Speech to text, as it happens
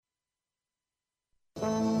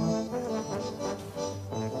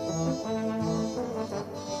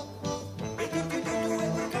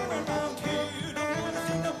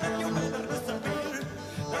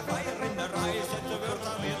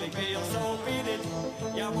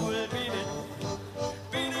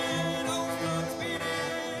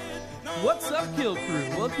What's up, Kill Crew?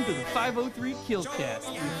 Welcome to the 503 Killcast,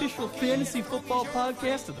 the official fantasy football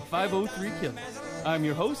podcast of the 503 Killers. I'm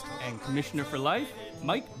your host and commissioner for life,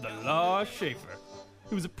 Mike the Law Schaefer.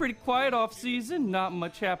 It was a pretty quiet offseason, not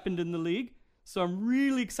much happened in the league, so I'm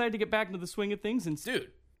really excited to get back into the swing of things and...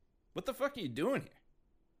 Dude, what the fuck are you doing here?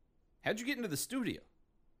 How'd you get into the studio?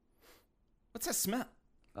 What's that smell?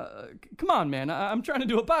 Come on, man, I'm trying to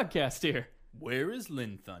do a podcast here. Where is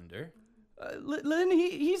Lynn Thunder? Lynn,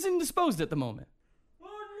 he's indisposed at the moment.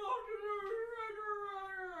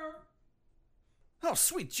 Oh,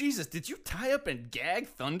 sweet Jesus, did you tie up and gag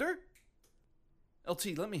Thunder?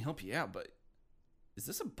 LT, let me help you out, but is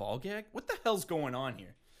this a ball gag? What the hell's going on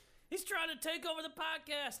here? He's trying to take over the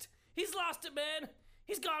podcast. He's lost it, man.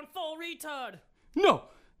 He's gone full retard. No,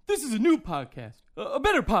 this is a new podcast, a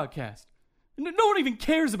better podcast. No one even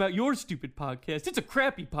cares about your stupid podcast. It's a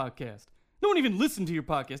crappy podcast. No one even listened to your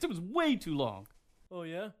podcast. It was way too long. Oh,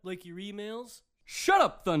 yeah? Like your emails? Shut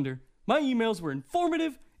up, Thunder. My emails were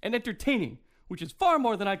informative and entertaining, which is far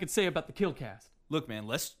more than I could say about the Killcast. Look, man,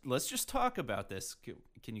 let's just talk about this.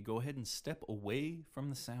 Can you go ahead and step away from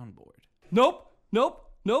the soundboard? Nope.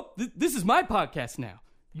 This is my podcast now.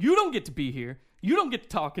 You don't get to be here. You don't get to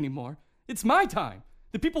talk anymore. It's my time.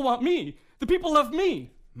 The people want me. The people love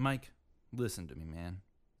me. Mike, listen to me, man.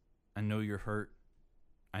 I know you're hurt.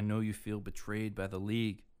 I know you feel betrayed by the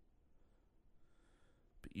league.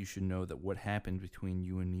 But you should know that what happened between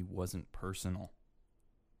you and me wasn't personal.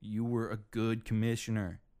 You were a good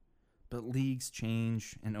commissioner. But leagues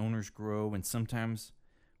change and owners grow, and sometimes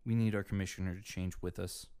we need our commissioner to change with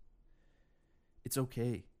us. It's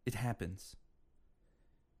okay. It happens.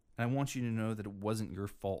 And I want you to know that it wasn't your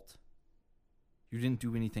fault. You didn't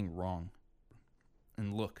do anything wrong.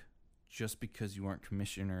 And look, just because you aren't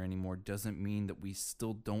commissioner anymore doesn't mean that we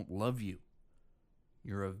still don't love you.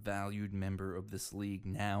 You're a valued member of this league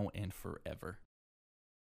now and forever.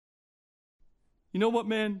 You know what,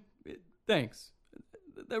 man? Thanks.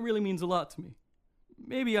 That really means a lot to me.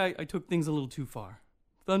 Maybe I took things a little too far.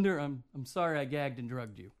 Thunder, I'm sorry I gagged and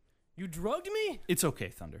drugged you. You drugged me? It's okay,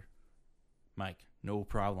 Thunder. Mike, no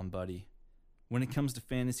problem, buddy. When it comes to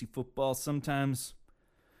fantasy football, sometimes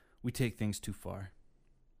we take things too far.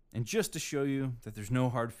 And just to show you that there's no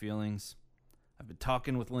hard feelings, I've been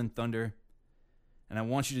talking with Lynn Thunder, and I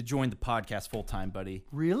want you to join the podcast full-time, buddy.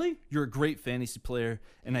 Really? You're a great fantasy player,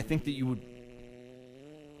 and I think that you would...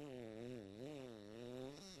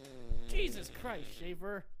 Jesus Christ,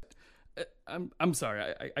 Schaefer. I'm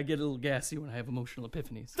sorry. I get a little gassy when I have emotional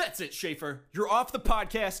epiphanies. That's it, Schaefer. You're off the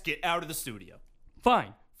podcast. Get out of the studio.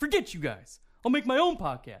 Fine. Forget you guys. I'll make my own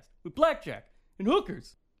podcast with blackjack and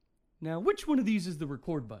hookers. Now, which one of these is the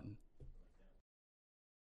record button?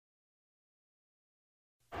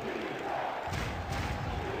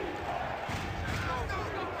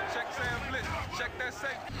 Check Sam Blitz. Check that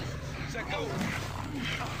safe. Check over.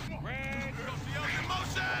 Red.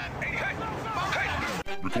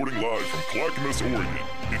 Recording live from Clackamas, Oregon,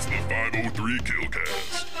 it's the 503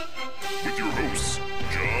 Killcast. With your hosts,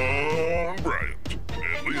 John Bryant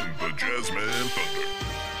and Lynn the Jazzman Thunder.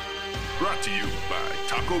 Brought to you by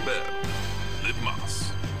Taco Bell. Live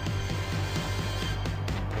Moss.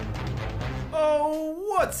 Oh,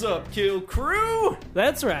 what's up, Kill Crew?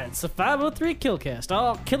 That's right. It's the 503 Killcast.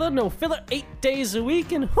 All killer, no filler, 8 days a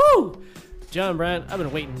week, and whoo! John Bryant, I've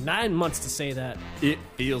been waiting 9 months to say that. It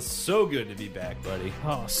feels so good to be back, buddy.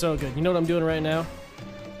 Oh, so good. You know what I'm doing right now?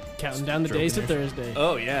 Counting down the days to Thursday.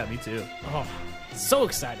 Oh, yeah, me too. Oh, so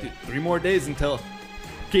excited. Dude, 3 more days until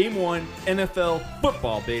Game 1 NFL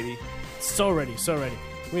football, baby. So ready, so ready.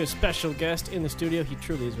 We have a special guest in the studio. He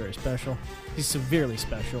truly is very special. He's severely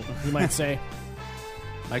special, you might say.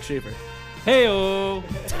 Mike Schaefer. Hey-o!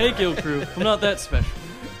 Hey, Kill Crew. I'm not that special.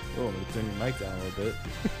 Oh, I'm going to turn your mic down a little bit.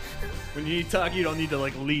 When you talk, you don't need to,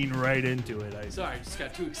 lean right into it. Sorry, I just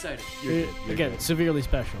got too excited. You're Again, good. severely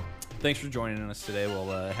special. Thanks for joining us today.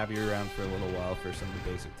 We'll have you around for a little while for some of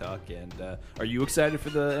the basic talk. And are you excited for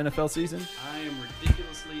the NFL season? I am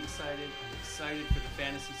ridiculously excited. I'm excited for the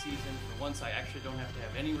fantasy season. For once, I actually don't have to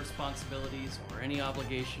have any responsibilities or any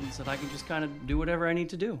obligations, and I can just kind of do whatever I need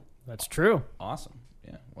to do. That's true. Awesome.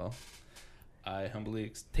 Yeah, well, I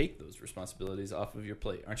humbly take those responsibilities off of your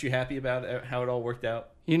plate. Aren't you happy about how it all worked out?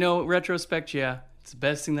 You know, retrospect, yeah. It's the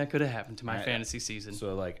best thing that could have happened to my fantasy season.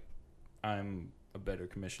 So, I'm a better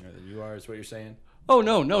commissioner than you are, is what you're saying? Oh,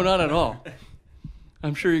 no, not at all.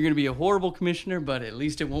 I'm sure you're going to be a horrible commissioner, but at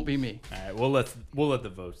least it won't be me. All right, we'll let the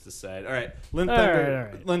votes decide. All right, Lynn Thunder.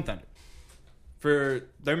 All right. Lynn Thunder.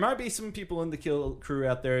 there might be some people in the Kill crew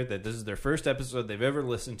out there that this is their first episode they've ever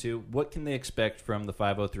listened to. What can they expect from the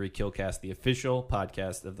 503 Killcast, the official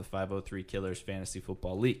podcast of the 503 Killers Fantasy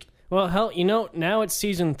Football League? Well, hell, now it's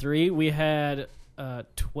season 3. We had over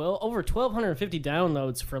 1,250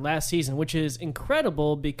 downloads for last season, which is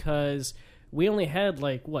incredible because we only had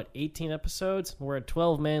 18 episodes. We're a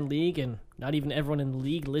 12-man league, and not even everyone in the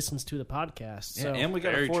league listens to the podcast. Yeah, so. and we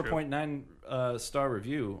got a 4.9 star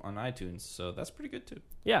review on iTunes, so that's pretty good too.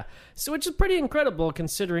 Yeah, so which is pretty incredible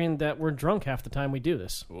considering that we're drunk half the time we do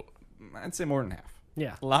this. Well, I'd say more than half.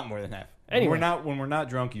 Yeah, a lot more than half. Anyway, when we're not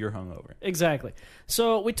drunk, you're hungover. Exactly.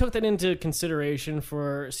 So we took that into consideration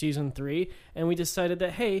for season 3, and we decided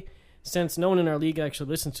that, hey, since no one in our league actually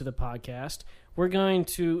listens to the podcast, we're going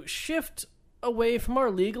to shift away from our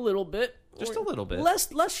league a little bit. Just a little bit.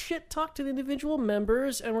 Less shit talk to the individual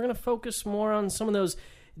members, and we're going to focus more on some of those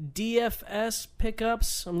DFS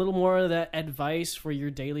pickups, a little more of that advice for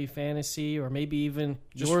your daily fantasy or maybe even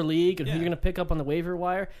your league and who you're going to pick up on the waiver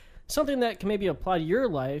wire. Something that can maybe apply to your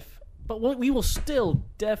life. But we will still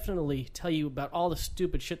definitely tell you about all the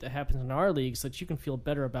stupid shit that happens in our league so that you can feel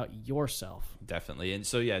better about yourself. Definitely. And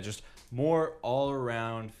so, yeah, just more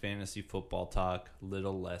all-around fantasy football talk,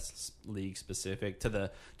 little less league-specific. To the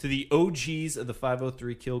OGs of the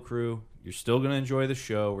 503 Kill Crew, you're still going to enjoy the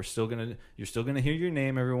show. You're still going to hear your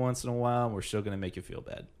name every once in a while, and we're still going to make you feel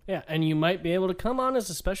bad. Yeah, and you might be able to come on as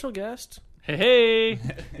a special guest. Hey!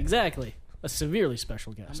 Exactly. A severely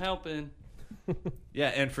special guest. I'm helping. Yeah,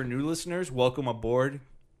 and for new listeners, welcome aboard.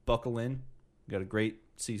 Buckle in. We've got a great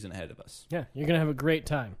season ahead of us. Yeah, you're going to have a great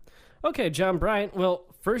time. Okay, John Bryant. Well,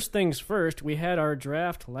 first things first, we had our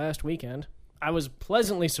draft last weekend. I was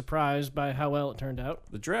pleasantly surprised by how well it turned out.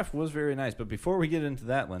 The draft was very nice, but before we get into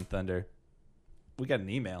that, Lynn Thunder, we got an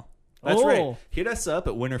email. That's right. Hit us up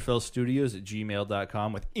at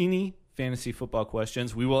winterfellstudios@gmail.com with any fantasy football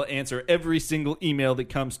questions. We will answer every single email that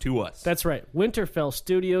comes to us. That's right.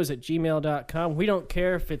 winterfellstudios@gmail.com. We don't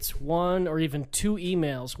care if it's 1 or even 2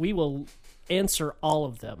 emails. We will answer all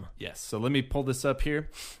of them. Yes. So let me pull this up here.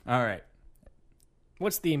 All right.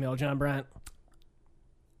 What's the email, John Bryant?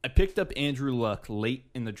 I picked up Andrew Luck late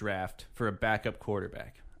in the draft for a backup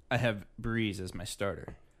quarterback. I have Breeze as my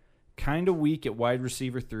starter. Kind of weak at wide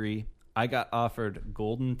receiver 3. I got offered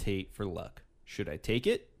Golden Tate for Luck. Should I take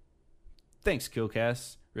it? Thanks,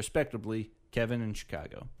 Killcast. Respectably, Kevin in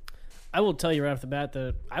Chicago. I will tell you right off the bat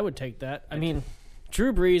that I would take that. I mean,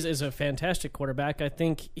 Drew Brees is a fantastic quarterback. I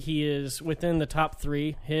think he is within the top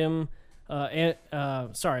 3. Him and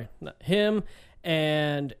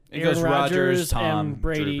Aaron Rodgers, Tom, and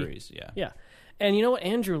Brady. Drew Brees, yeah. And you know what,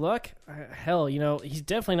 Andrew Luck? Hell, he's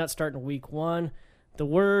definitely not starting week 1. The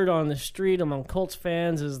word on the street among Colts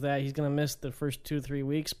fans is that he's going to miss the first 2-3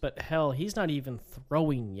 weeks. But hell, he's not even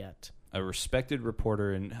throwing yet. A respected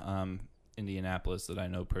reporter in Indianapolis that I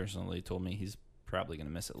know personally told me he's probably going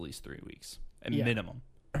to miss at least 3 weeks at minimum.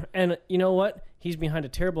 And you know what? He's behind a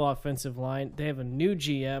terrible offensive line. They have a new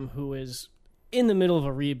GM who is in the middle of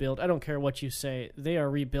a rebuild. I don't care what you say. They are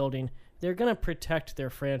rebuilding. They're going to protect their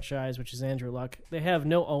franchise, which is Andrew Luck. They have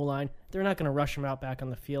no O-line. They're not going to rush him out back on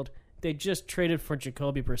the field. They just traded for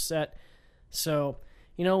Jacoby Brissett. So,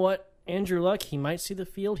 you know what? Andrew Luck, he might see the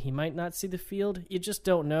field. He might not see the field. You just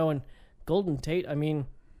don't know. And Golden Tate, I mean,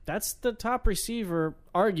 that's the top receiver,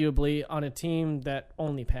 arguably, on a team that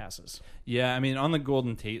only passes. Yeah, I mean, on the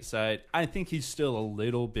Golden Tate side, I think he's still a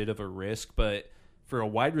little bit of a risk, but for a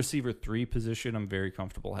wide receiver 3 position, I'm very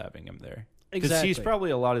comfortable having him there. Because he's probably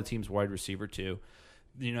a lot of teams' wide receiver, too.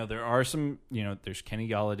 There are some, there's Kenny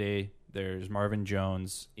Golladay, there's Marvin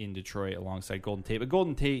Jones in Detroit alongside Golden Tate. But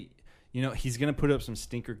Golden Tate, he's going to put up some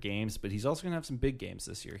stinker games, but he's also going to have some big games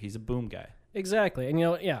this year. He's a boom guy. Exactly. And,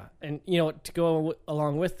 And, to go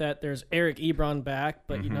along with that, there's Eric Ebron back.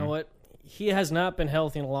 But you know what? He has not been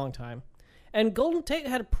healthy in a long time. And Golden Tate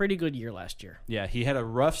had a pretty good year last year. Yeah, he had a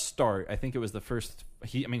rough start. I think it was the first.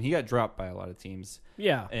 He got dropped by a lot of teams.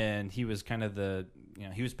 Yeah. And he was kind of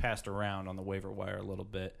he was passed around on the waiver wire a little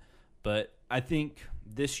bit. But I think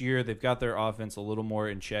this year they've got their offense a little more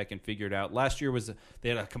in check and figured out. Last year they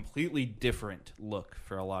had a completely different look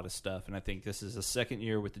for a lot of stuff. And I think this is the second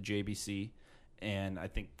year with the JBC. And I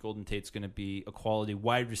think Golden Tate's going to be a quality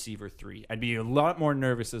wide receiver 3. I'd be a lot more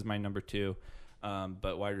nervous as my number 2.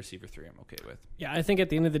 But wide receiver 3 I'm okay with. Yeah, I think at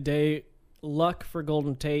the end of the day, Luck for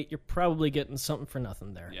Golden Tate, you're probably getting something for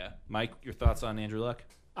nothing there. Yeah. Mike, your thoughts on Andrew Luck?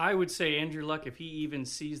 I would say Andrew Luck, if he even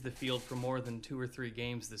sees the field for more than 2 or 3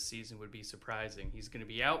 games this season, would be surprising. He's going to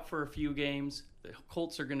be out for a few games. The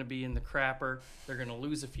Colts are going to be in the crapper. They're going to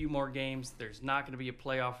lose a few more games. There's not going to be a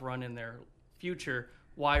playoff run in their future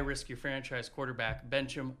Why risk your franchise quarterback,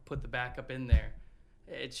 bench him, put the backup in there?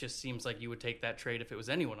 It just seems like you would take that trade if it was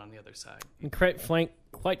anyone on the other side. And quite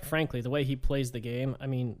frankly, the way he plays the game, I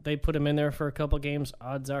mean, they put him in there for a couple games.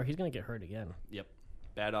 Odds are he's going to get hurt again. Yep.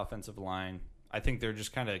 Bad offensive line. I think they're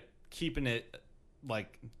just kind of keeping it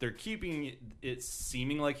like they're keeping it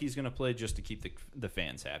seeming like he's going to play just to keep the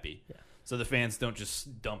fans happy. Yeah. So the fans don't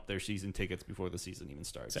just dump their season tickets before the season even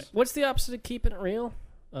starts. What's the opposite of keeping it real?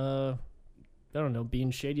 I don't know,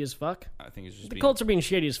 being shady as fuck? I think it's just the Colts are being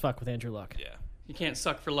shady as fuck with Andrew Luck. Yeah. You can't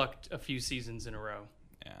suck for luck a few seasons in a row.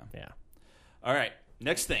 Yeah. All right,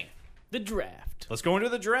 next thing. The draft. Let's go into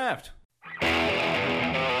the draft.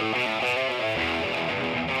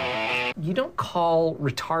 You don't call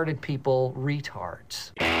retarded people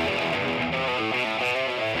retards.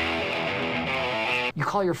 You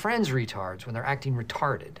call your friends retards when they're acting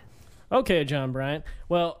retarded. Okay, John Bryant.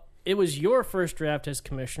 Well, it was your first draft as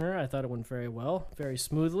commissioner. I thought it went very well, very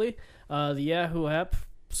smoothly. The Yahoo app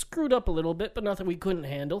screwed up a little bit, but nothing we couldn't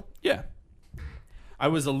handle. Yeah. I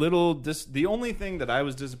was a little the only thing that I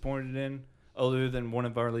was disappointed in, other than one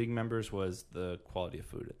of our league members, was the quality of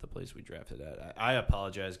food at the place we drafted at. I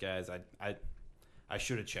apologize, guys. I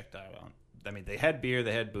should have checked out on. I mean, they had beer,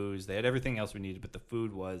 they had booze, they had everything else we needed, but the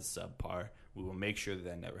food was subpar. We will make sure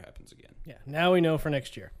that never happens again. Yeah, now we know for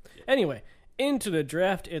next year. Yeah. Anyway, into the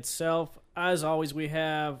draft itself. As always, we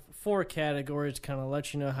have 4 categories to kind of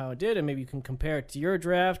let you know how it did, and maybe you can compare it to your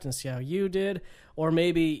draft and see how you did. Or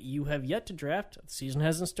maybe you have yet to draft. The season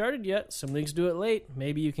hasn't started yet. Some leagues do it late.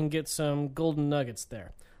 Maybe you can get some golden nuggets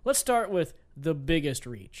there. Let's start with the biggest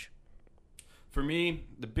reach. For me,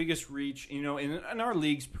 the biggest reach, and our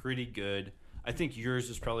league's pretty good. I think yours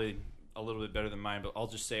is probably a little bit better than mine, but I'll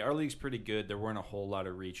just say our league's pretty good. There weren't a whole lot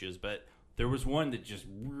of reaches, but there was one that just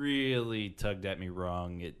really tugged at me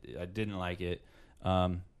wrong. I didn't like it.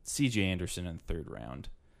 C.J. Anderson in the 3rd round.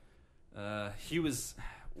 It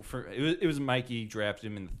was Mikey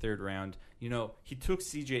drafted him in the 3rd round. He took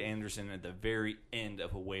C.J. Anderson at the very end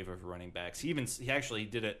of a wave of running backs. He actually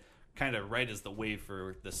did it kind of right as the wave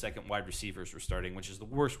for the second wide receivers were starting, which is the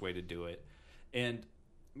worst way to do it. And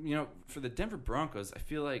for the Denver Broncos, I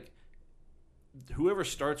feel like whoever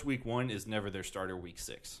starts week 1 is never their starter week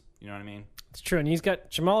 6. You know what I mean? It's true, and he's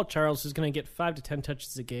got Jamal Charles, who's going to get 5 to 10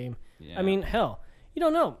 touches a game. Yeah. I mean, hell, you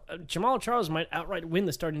don't know. Jamal Charles might outright win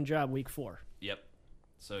the starting job week 4. Yep.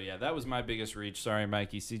 So, yeah, that was my biggest reach. Sorry,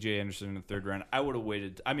 Mikey. C.J. Anderson in the 3rd round. I would have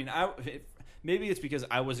waited. I mean, maybe it's because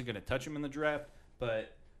I wasn't going to touch him in the draft,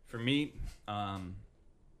 but for me, 3rd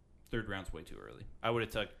round's way too early. I would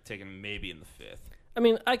have taken him maybe in the 5th. I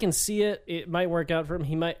mean, I can see it. It might work out for him.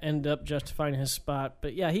 He might end up justifying his spot.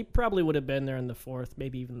 But, yeah, he probably would have been there in the 4th,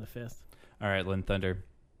 maybe even the 5th. All right, Lynn Thunder.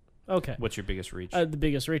 Okay. What's your biggest reach? The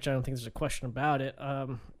biggest reach, I don't think there's a question about it.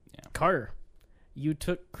 Carter, you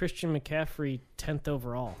took Christian McCaffrey 10th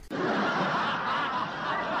overall.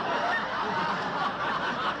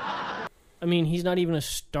 I mean, he's not even a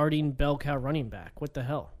starting bell cow running back. What the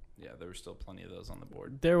hell? Yeah, there were still plenty of those on the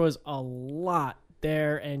board. There was a lot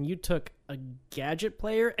there, and you took a gadget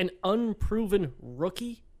player, an unproven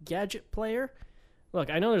rookie gadget player.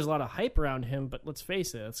 Look, I know there's a lot of hype around him, but let's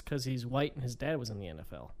face it, it's because he's white and his dad was in the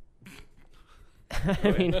NFL.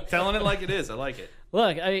 I mean, telling it like it is. I like it.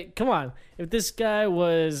 Look, come on. If this guy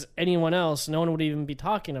was anyone else, no one would even be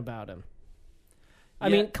talking about him. I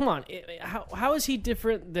mean, come on. How is he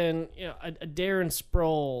different than a Darren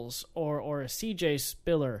Sproles or a C.J.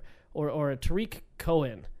 Spiller or a Tariq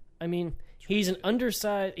Cohen? I mean, he's an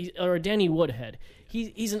undersized or a Danny Woodhead.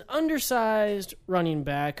 He's an undersized running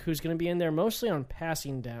back who's going to be in there mostly on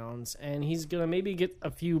passing downs, and he's going to maybe get a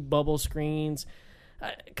few bubble screens.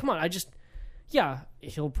 Come on,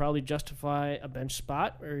 he'll probably justify a bench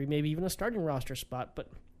spot or maybe even a starting roster spot, but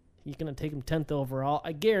he's going to take him 10th overall.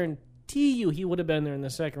 I guarantee you he would have been there in the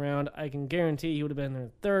 2nd round. I can guarantee he would have been there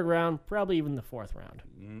in the 3rd round, probably even the 4th round.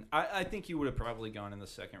 I think he would have probably gone in the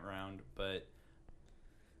 2nd round, but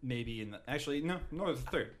maybe in the... Actually, no, the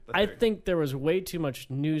 3rd. I think there was way too much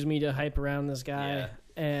news media hype around this guy,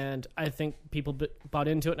 and I think people bought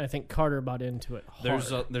into it, and I think Carter bought into it hard.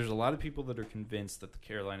 There's a lot of people that are convinced that the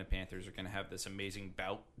Carolina Panthers are going to have this amazing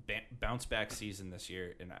bounce-back season this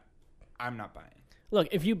year, and I'm not buying it. Look,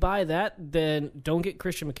 if you buy that, then don't get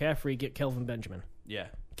Christian McCaffrey, get Kelvin Benjamin. Yeah.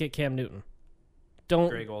 Get Cam Newton. Don't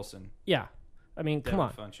Greg Olsen. Yeah. I mean, come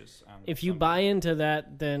on. Funches, if you buy into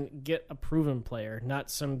that, then get a proven player, not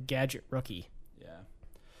some gadget rookie. Yeah.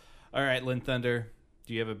 All right, Lynn Thunder,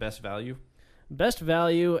 do you have a best value? Best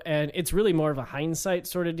value, and it's really more of a hindsight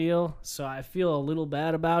sort of deal, so I feel a little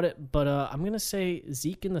bad about it, but I'm going to say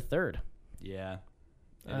Zeke in the 3rd. Yeah.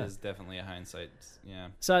 It is definitely a hindsight. Yeah.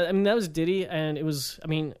 So, I mean, that was Diddy, and it was, I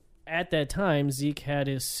mean, at that time, Zeke had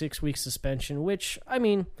his 6-week suspension, which, I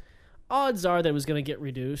mean, odds are that it was going to get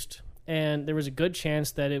reduced, and there was a good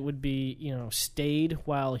chance that it would be, stayed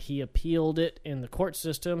while he appealed it in the court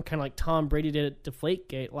system, kind of like Tom Brady did at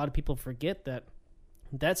Deflategate. A lot of people forget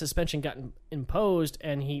that suspension got imposed,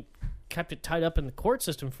 and he kept it tied up in the court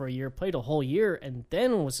system for a year, played a whole year, and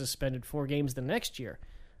then was suspended 4 games the next year.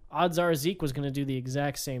 Odds are Zeke was going to do the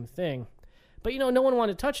exact same thing. But, no one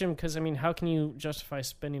wanted to touch him because, I mean, how can you justify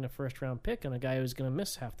spending a first-round pick on a guy who's going to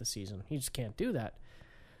miss half the season? You just can't do that.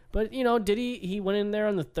 But, Diddy, he went in there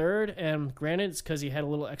on the 3rd, and granted, it's because he had a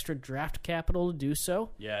little extra draft capital to do so.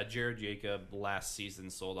 Yeah, Jared Jacob last season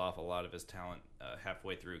sold off a lot of his talent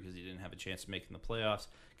halfway through because he didn't have a chance of making the playoffs.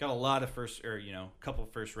 Got a lot of couple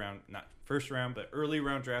not first round, but early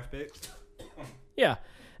round draft picks. Yeah.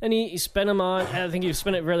 And he spent them on, I think he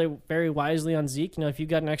spent it really, very wisely on Zeke. If you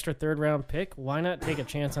got an extra 3rd-round pick, why not take a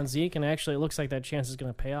chance on Zeke? And actually, it looks like that chance is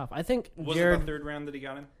going to pay off. I think Was Jared... it the 3rd round that he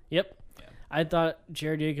got him? Yep. Yeah. I thought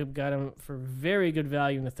Jared Jacob got him for very good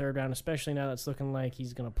value in the 3rd round, especially now that it's looking like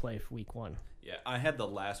he's going to play for week 1. Yeah, I had the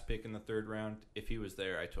last pick in the 3rd round. If he was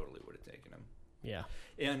there, I totally would have taken him. Yeah.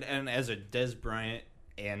 And as a Dez Bryant,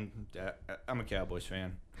 and I'm a Cowboys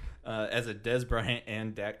fan, as a Dez Bryant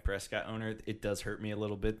and Dak Prescott owner, it does hurt me a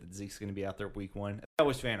little bit that Zeke's going to be out there week 1. As a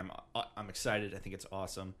Cowboys fan, I'm excited. I think it's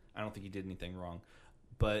awesome. I don't think he did anything wrong.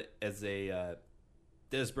 But as a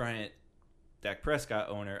Dez Bryant, Dak Prescott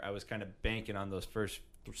owner, I was kind of banking on those first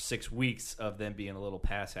 6 weeks of them being a little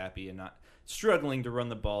pass happy and not struggling to run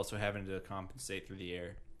the ball, so having to compensate through the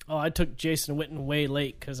air. Oh, I took Jason Witten way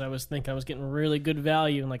late because I was thinking I was getting really good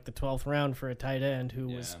value in like the 12th round for a tight end who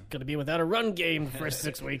was going to be without a run game the first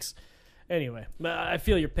 6 weeks. Anyway, but I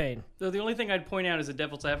feel your pain. So the only thing I'd point out as a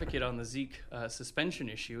devil's advocate on the Zeke suspension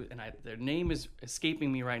issue, and their name is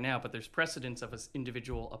escaping me right now, but there's precedence of an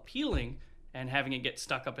individual appealing and having it get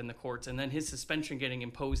stuck up in the courts, and then his suspension getting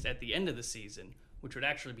imposed at the end of the season, which would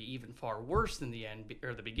actually be even far worse than the end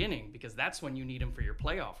or the beginning, because that's when you need him for your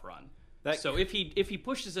playoff run. So if he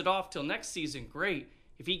pushes it off till next season, great.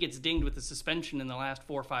 If he gets dinged with the suspension in the last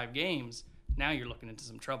 4 or 5 games, now you're looking into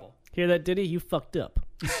some trouble. Hear that, Diddy? You fucked up.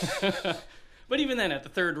 But even then, at the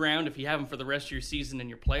 3rd round, if you have him for the rest of your season and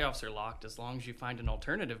your playoffs are locked, as long as you find an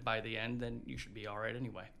alternative by the end, then you should be all right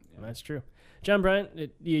anyway. Yeah. That's true. John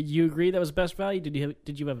Bryant, you agree that was best value?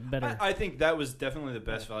 Did you have a better? I think that was definitely the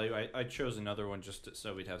best value. I chose another one just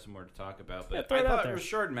so we'd have some more to talk about. But throw it I out thought there.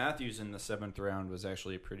 Rashard Matthews in the 7th round was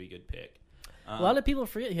actually a pretty good pick. A lot of people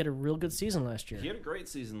forget he had a real good season last year. He had a great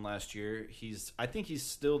season last year. I think he's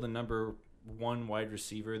still the number 1 wide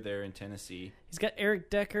receiver there in Tennessee. He's got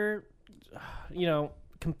Eric Decker,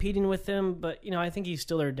 competing with him, but I think he's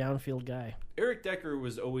still their downfield guy. Eric Decker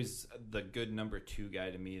was always the good number 2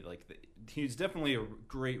 guy to me. He's definitely a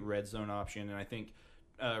great red zone option, and I think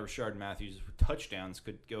Rashard Matthews' touchdowns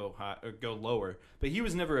could go high or go lower, but he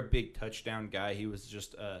was never a big touchdown guy. He was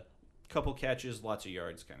just a couple catches, lots of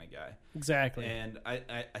yards kind of guy. Exactly. And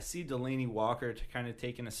I see Delaney Walker kind of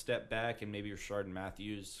taking a step back, and maybe Rashard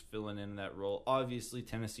Matthews filling in that role. Obviously,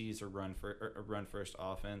 Tennessee's a run first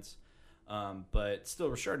offense. But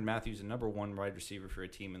still, Rashard Matthews, a number 1 wide receiver for a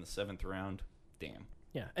team in the 7th round. Damn.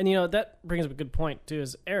 Yeah, and that brings up a good point, too,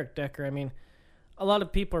 is Eric Decker. I mean, a lot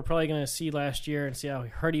of people are probably going to see last year and see how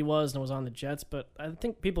hurt he was and was on the Jets, but I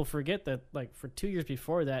think people forget that, for 2 years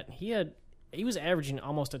before that, he was averaging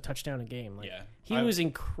almost a touchdown a game. He was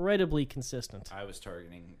incredibly consistent. I was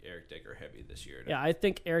targeting Eric Decker heavy this year. Yeah, I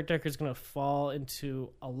think Eric Decker is going to fall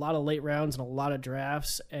into a lot of late rounds and a lot of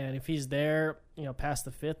drafts, and if he's there, past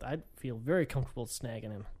the 5th, I'd feel very comfortable snagging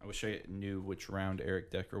him. I wish I knew which round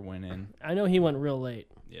Eric Decker went in. I know he went real late.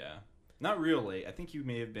 Yeah. Not real late. I think he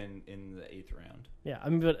may have been in the 8th round. Yeah,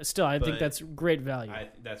 but still, I think that's great value.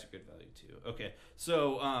 That's a good value, too. Okay,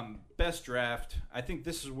 so best draft. I think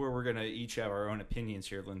this is where we're going to each have our own opinions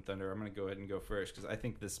here, Lynn Thunder. I'm going to go ahead and go first because I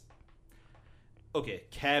think this... Okay,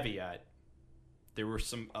 caveat. There were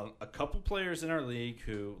a couple players in our league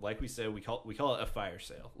who, like we said, we call it a fire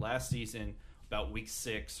sale. Last season, about week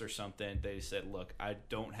 6 or something, they said, look, I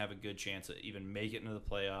don't have a good chance to even make it into the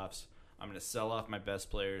playoffs. I'm going to sell off my best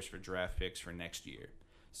players for draft picks for next year.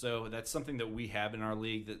 So that's something that we have in our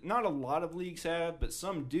league that not a lot of leagues have, but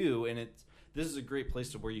some do, and this is a great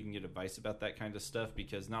place to where you can get advice about that kind of stuff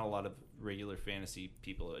because not a lot of regular fantasy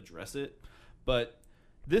people address it. But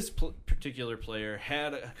this particular player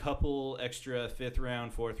had a couple extra 5th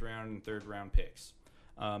round, 4th round, and 3rd round picks.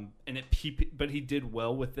 But he did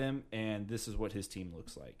well with them, and this is what his team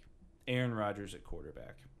looks like. Aaron Rodgers at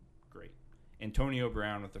quarterback. Great. Antonio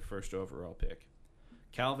Brown with the 1st overall pick.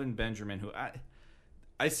 Calvin Benjamin, who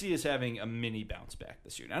I see us having a mini bounce back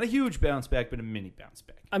this year. Not a huge bounce back, but a mini bounce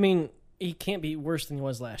back. I mean, he can't be worse than he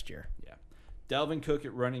was last year. Yeah. Dalvin Cook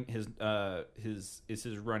at running his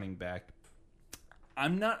running back.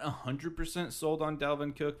 I'm not 100% sold on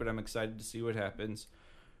Dalvin Cook, but I'm excited to see what happens.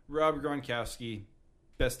 Rob Gronkowski,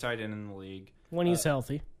 best tight end in the league. When he's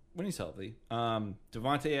healthy. When he's healthy.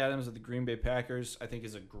 Devontae Adams of the Green Bay Packers, I think,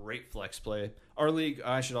 is a great flex play. Our league,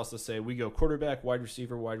 I should also say, we go quarterback, wide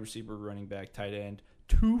receiver, running back, tight end,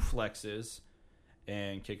 2 flexes,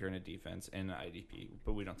 and kicker in a defense, and an IDP.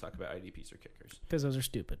 But we don't talk about IDPs or kickers. Because those are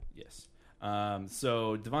stupid. Yes.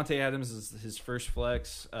 So Devontae Adams is his first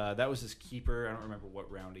flex. That was his keeper. I don't remember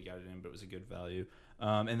what round he got it in, but it was a good value.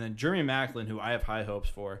 And then Jeremy Maclin, who I have high hopes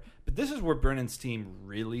for. But this is where Brennan's team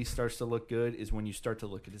really starts to look good, is when you start to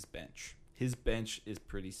look at his bench. His bench is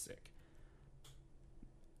pretty sick.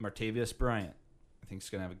 Martavius Bryant, I think, is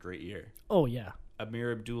going to have a great year. Oh, yeah.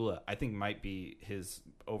 Amir Abdullah, I think, might be his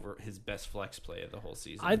best flex play of the whole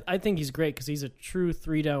season. I think he's great because he's a true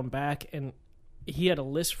 3-down back, and he had a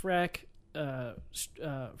list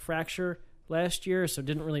fracture last year, so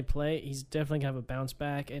didn't really play. He's definitely going to have a bounce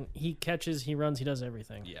back, and he catches, he runs, he does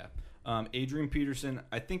everything. Yeah. Adrian Peterson,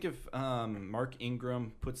 I think if Mark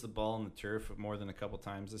Ingram puts the ball on the turf more than a couple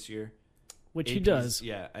times this year. Which he does.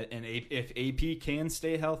 Yeah, and if AP can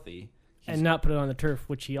stay healthy. And not put it on the turf,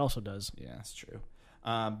 which he also does. Yeah, that's true.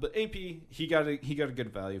 But AP, he got a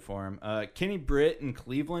good value for him. Kenny Britt in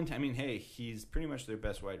Cleveland, I mean, hey, he's pretty much their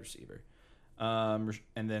best wide receiver. And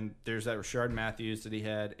then there's that Rashard Matthews that he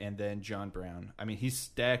had, and then John Brown. I mean, he's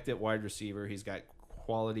stacked at wide receiver. He's got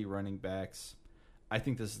quality running backs. I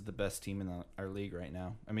think this is the best team in our league right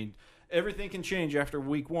now. I mean, everything can change after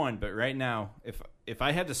week 1, but right now, if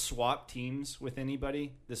I had to swap teams with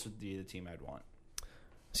anybody, this would be the team I'd want.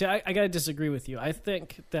 See, I got to disagree with you. I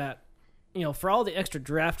think that, for all the extra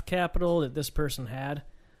draft capital that this person had,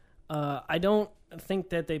 I don't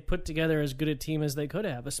think that they put together as good a team as they could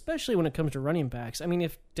have, especially when it comes to running backs. I mean,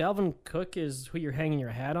 if Dalvin Cook is who you're hanging your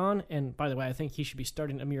hat on, and by the way, I think he should be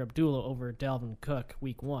starting Amir Abdullah over Dalvin Cook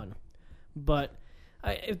week 1. But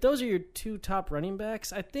if those are your 2 top running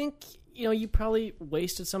backs, I think, you probably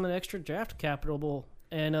wasted some of the extra draft capital,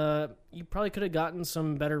 and you probably could have gotten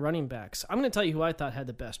some better running backs. I'm going to tell you who I thought had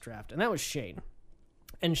the best draft, and that was Shane.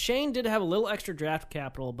 And Shane did have a little extra draft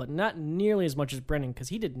capital, but not nearly as much as Brennan, because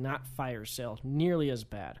he did not fire sale nearly as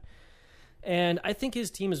bad. And I think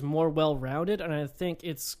his team is more well-rounded, and I think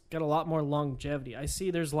it's got a lot more longevity. I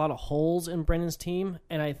see there's a lot of holes in Brennan's team,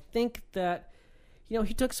 and I think that,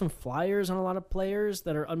 he took some flyers on a lot of players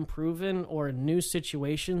that are unproven or in new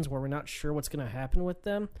situations where we're not sure what's going to happen with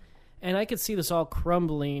them. And I could see this all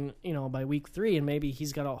crumbling, by week 3, and maybe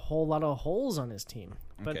he's got a whole lot of holes on his team.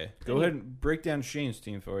 But okay, go ahead and break down Shane's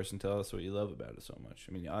team for us and tell us what you love about it so much.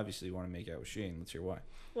 I mean, obviously you want to make out with Shane. Let's hear why.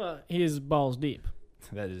 Well, he is balls deep.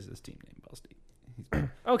 That is his team name, balls deep.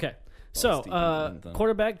 Okay, so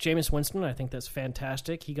quarterback Jameis Winston, I think that's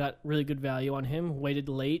fantastic. He got really good value on him. Waited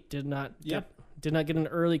late, did not get an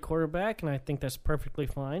early quarterback, and I think that's perfectly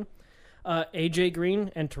fine. A.J.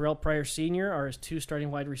 Green and Terrell Pryor Sr. are his 2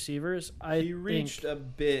 starting wide receivers. He reached a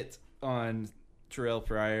bit on Terrell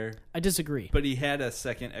Pryor. I disagree. But he had a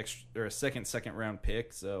second round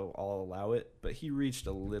pick, so I'll allow it. But he reached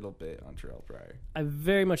a little bit on Terrell Pryor. I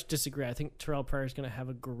very much disagree. I think Terrell Pryor is going to have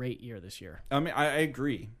a great year this year. I mean, I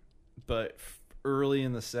agree. But early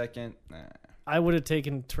in the second, nah. I would have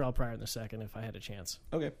taken Terrell Pryor in the second if I had a chance.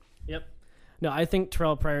 Okay. Yep. No, I think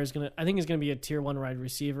Terrell Pryor is I think he's going to be a tier 1 wide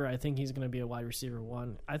receiver. I think he's going to be a wide receiver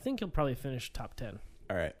 1. I think he'll probably finish top 10.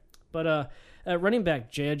 All right. But running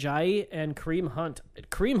back, Jay Ajayi and Kareem Hunt.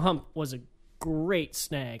 Kareem Hunt was a great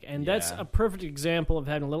snag, and that's a perfect example of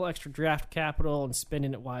having a little extra draft capital and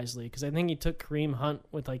spending it wisely, because I think he took Kareem Hunt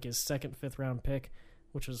with his 2nd, 5th round pick,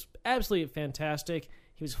 which was absolutely fantastic.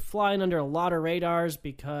 He was flying under a lot of radars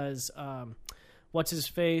because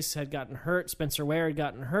what's-his-face had gotten hurt. Spencer Ware had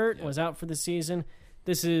gotten hurt, was out for the season.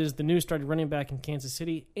 This is the new starting running back in Kansas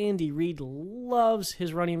City. Andy Reid loves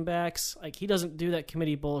his running backs. He doesn't do that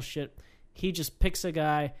committee bullshit. He just picks a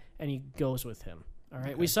guy, and he goes with him. All right.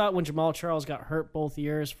 Okay. We saw it when Jamal Charles got hurt both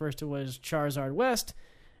years. First it was Charizard West,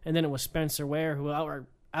 and then it was Spencer Ware, who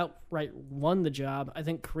outright won the job. I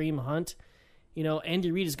think Kareem Hunt,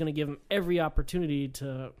 Andy Reid is going to give him every opportunity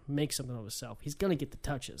to make something of himself. He's going to get the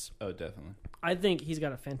touches. Oh, definitely. I think he's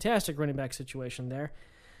got a fantastic running back situation there.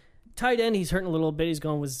 Tight end, he's hurting a little bit. He's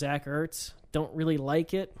going with Zach Ertz. Don't really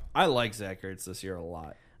like it. I like Zach Ertz this year a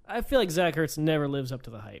lot. I feel like Zach Ertz never lives up to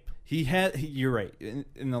the hype. You're right.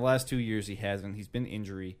 In the last 2 years, he hasn't. He's been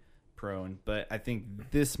injury prone, but I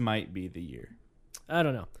think this might be the year. I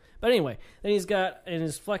don't know. But anyway, then he's got, in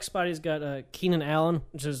his flex spot, he's got Keenan Allen,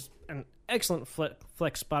 which is an excellent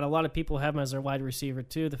flex spot. A lot of people have him as their wide receiver,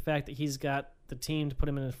 too. The fact that he's got the team to put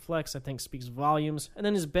him in his flex, I think, speaks volumes. And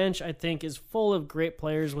then his bench, I think, is full of great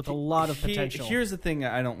players with a lot of potential. Here's the thing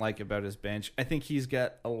I don't like about his bench. I think he's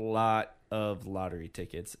got a lot of lottery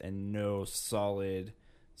tickets and no solid,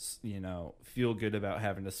 feel good about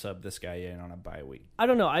having to sub this guy in on a bye week. I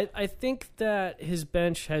don't know. I think that his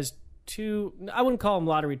bench has two, I wouldn't call them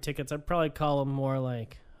lottery tickets. I'd probably call them more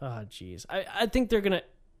like, I think they're going to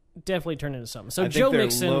definitely turn into something. So I Joe think they're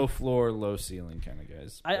Mixon, low floor, low ceiling kind of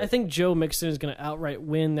guys. I think Joe Mixon is going to outright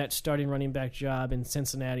win that starting running back job in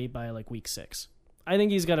Cincinnati by like week 6. I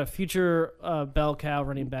think he's got a future bell cow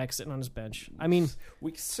running back sitting on his bench. I mean,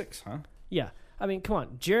 week 6, huh? Yeah. I mean, come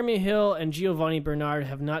on. Jeremy Hill and Giovanni Bernard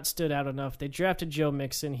have not stood out enough. They drafted Joe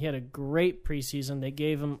Mixon. He had a great preseason. They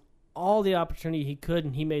gave him all the opportunity he could,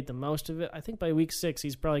 and he made the most of it. I think by week 6,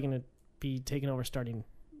 he's probably going to be taking over starting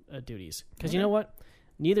duties. Because you know what?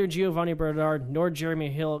 Neither Giovanni Bernard nor Jeremy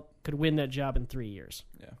Hill could win that job in 3 years.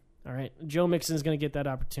 Yeah. All right. Joe Mixon's going to get that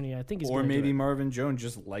opportunity. I think he's going to do it. Or maybe Marvin Jones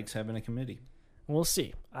just likes having a committee. We'll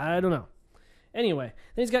see. I don't know. Anyway,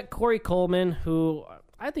 then he's got Corey Coleman, who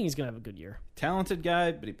I think he's going to have a good year. Talented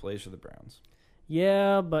guy, but he plays for the Browns.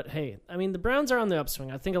 Yeah, but hey, I mean, the Browns are on the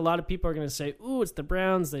upswing. I think a lot of people are going to say, ooh, it's the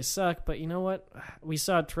Browns, they suck. But you know what? We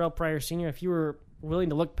saw Terrell Pryor Sr. If you were willing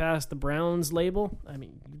to look past the Browns label, I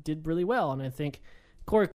mean, you did really well. And I think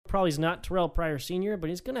Corey probably is not Terrell Pryor Sr., but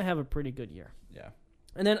he's going to have a pretty good year. Yeah.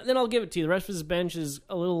 And then I'll give it to you. The rest of his bench is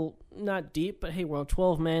a little not deep, but hey, we're a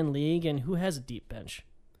 12-man league, and who has a deep bench?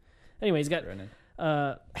 Anyway, he's got...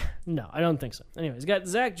 no, I don't think so. Anyway, he's got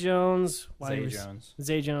Zach Jones.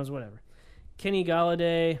 Zay Jones, whatever. Kenny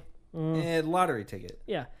Galladay. Lottery ticket.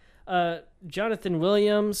 Yeah. Jonathan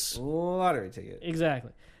Williams. Lottery ticket.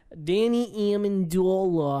 Exactly. Danny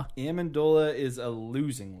Amendola. Amendola is a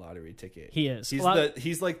losing lottery ticket. He is. He's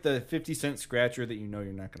like the 50-cent scratcher that you know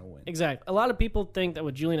you're not going to win. Exactly. A lot of people think that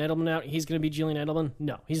with Julian Edelman out, he's going to be Julian Edelman.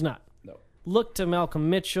 No, he's not. No. Look to Malcolm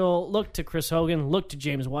Mitchell. Look to Chris Hogan. Look to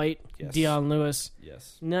James White. Yes. Deion Lewis.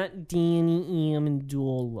 Yes. Not Danny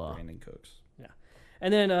Amendola. Brandon Cooks. Yeah.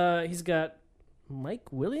 And then he's got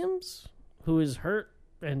Mike Williams, who is hurt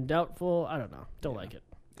and doubtful. I don't know. Don't like it.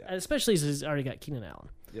 Yeah. Especially since he's already got Keenan Allen.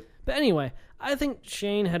 Yep. But anyway, I think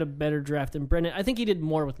Shane had a better draft than Brendan. I think he did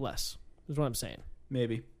more with less, is what I'm saying.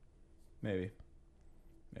 Maybe. All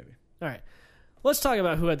right. Let's talk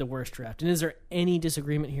about who had the worst draft. And is there any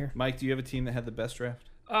disagreement here? Mike, do you have a team that had the best draft?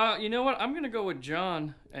 You know what? I'm going to go with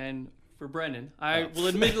John and for Brendan. I will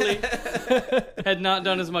admittedly had not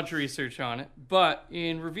done as much research on it, but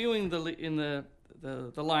in reviewing the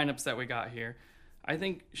lineups that we got here, I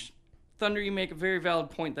think Thunder, you make a very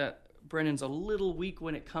valid point that Brennan's a little weak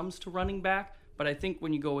when it comes to running back, but I think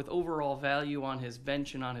when you go with overall value on his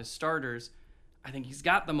bench and on his starters, I think he's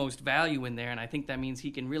got the most value in there, and I think that means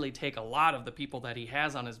he can really take a lot of the people that he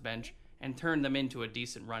has on his bench and turn them into a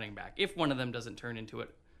decent running back, if one of them doesn't turn into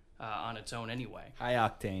it on its own anyway. High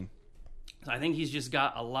octane. So I think he's just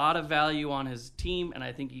got a lot of value on his team, and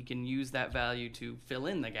I think he can use that value to fill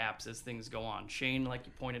in the gaps as things go on. Shane, like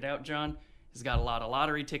you pointed out, John, has got a lot of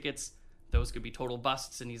lottery tickets. Those could be total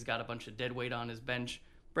busts, and he's got a bunch of dead weight on his bench.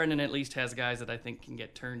 Brendan at least has guys that I think can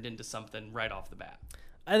get turned into something right off the bat.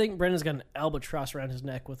 I think Brendan's got an albatross around his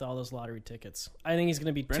neck with all those lottery tickets. I think he's going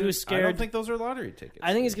to be too scared. I don't think those are lottery tickets.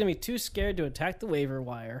 I think he's going to be too scared to attack the waiver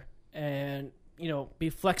wire and, be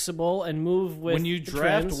flexible and move with when you the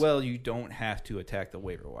draft trends. well, you don't have to attack the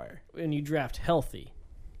waiver wire. When you draft healthy,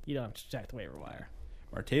 you don't have to attack the waiver wire.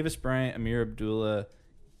 Martavis Bryant, Amir Abdullah,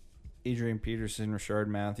 Adrian Peterson, Rashard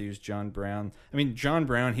Matthews, John Brown. I mean, John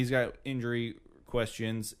Brown, he's got injury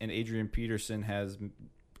questions, and Adrian Peterson has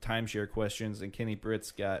timeshare questions, and Kenny Britt's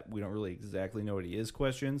got, we don't really exactly know what he is,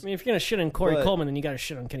 questions. I mean, if you're going to shit on Corey Coleman, then you got to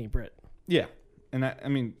shit on Kenny Britt. Yeah. And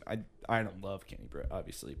I don't love Kenny Britt,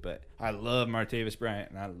 obviously, but I love Martavis Bryant,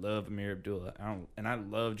 and I love Amir Abdullah, and I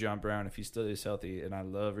love John Brown if he still is healthy, and I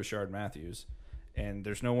love Rashard Matthews. And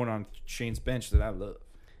there's no one on Shane's bench that I love.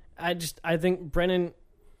 I think Brennan,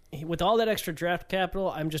 with all that extra draft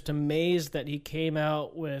capital, I'm just amazed that he came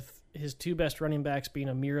out with his two best running backs being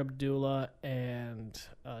Amir Abdullah and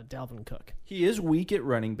Dalvin Cook. He is weak at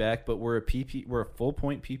running back, but we're a full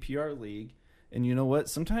point PPR league, and you know what?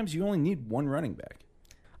 Sometimes you only need one running back.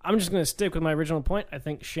 I'm just going to stick with my original point. I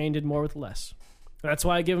think Shane did more with less. That's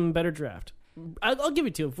why I give him a better draft. I'll give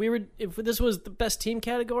it to you. If this was the best team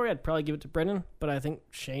category, I'd probably give it to Brennan, but I think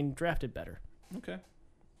Shane drafted better. Okay.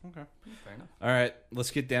 Fair enough. All right, let's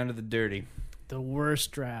get down to the dirty. The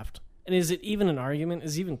worst draft. And is it even an argument?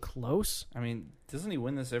 Is it even close? I mean, doesn't he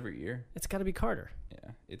win this every year? It's got to be Carter.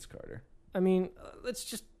 Yeah, it's Carter. I mean,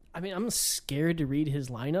 I'm scared to read his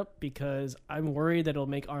lineup because I'm worried that it'll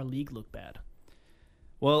make our league look bad.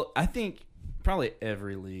 Well, I think probably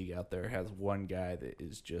every league out there has one guy that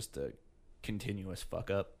is just a continuous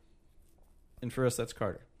fuck up. And for us, that's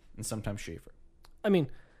Carter. And sometimes Schaefer. I mean,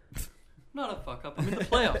 Not a fuck up. I'm in the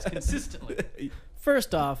playoffs consistently.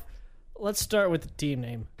 first off, let's start with the team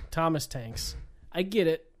name, Thomas Tanks. I get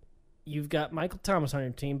it. You've got Michael Thomas on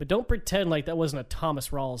your team, but don't pretend like that wasn't a Thomas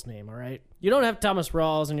Rawls name, all right? You don't have Thomas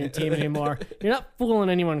Rawls on your team anymore. You're not fooling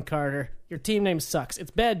anyone, Carter. Your team name sucks. It's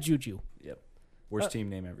bad juju. Yep. Worst team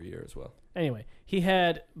name every year as well. Anyway, he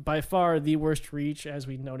had by far the worst reach, as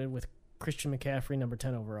we noted, with Christian McCaffrey, number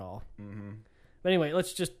 10 overall. Mm-hmm. But anyway,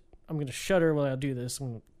 I'm going to shudder while I do this. I'm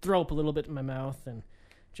going to throw up a little bit in my mouth. And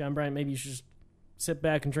John Bryant, maybe you should just sit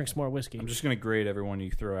back and drink some more whiskey. I'm just going to grade everyone you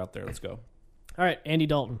throw out there. Let's go. All right, Andy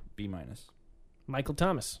Dalton. B-. Michael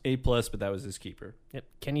Thomas. A+, but that was his keeper. Yep.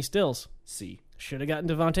 Kenny Stills. C. Should have gotten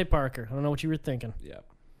Devontae Parker. I don't know what you were thinking. Yep.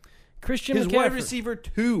 Christian His McCaffrey. wide receiver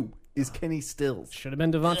 2 is Kenny Stills. Should have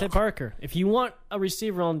been Devontae Parker. If you want a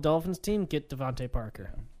receiver on the Dolphins team, get Devontae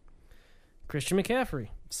Parker. Yeah. Christian McCaffrey.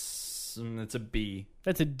 It's a B.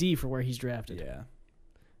 That's a D for where he's drafted. Yeah.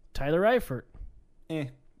 Tyler Eifert.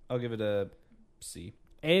 I'll give it a C.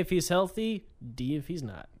 A if he's healthy, D if he's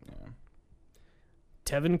not. Yeah.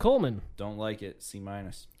 Tevin Coleman. Don't like it. C-.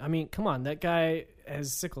 I mean, come on. That guy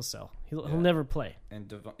has sickle cell. He'll Yeah. never play. And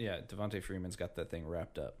Devontae Freeman's got that thing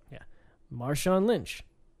wrapped up. Yeah. Marshawn Lynch.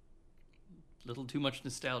 Little too much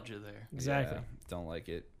nostalgia there. Exactly. Yeah, don't like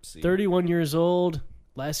it. C. 31 years old.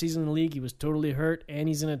 Last season in the league, he was totally hurt, and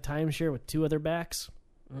he's in a timeshare with two other backs.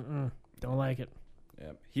 Don't like it.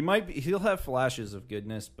 Yeah. He'll have flashes of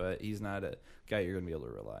goodness, but he's not a guy you're going to be able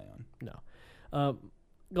to rely on. No.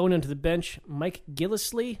 Going into the bench, Mike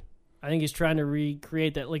Gillislee. I think he's trying to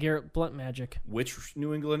recreate that LeGarrette Blount magic. Which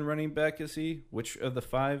New England running back is he? Which of the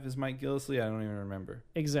 5 is Mike Gillislee? I don't even remember.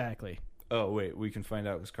 Exactly. Oh, wait. We can find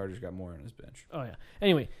out because Carter's got more on his bench. Oh, yeah.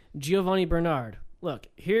 Anyway, Giovanni Bernard. Look,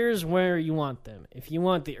 here's where you want them. If you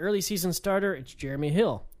want the early season starter, it's Jeremy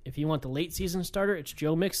Hill. If you want the late season starter, it's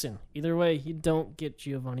Joe Mixon. Either way, you don't get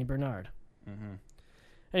Giovanni Bernard. Mm-hmm.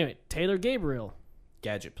 Anyway, Taylor Gabriel.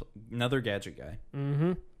 Another gadget guy.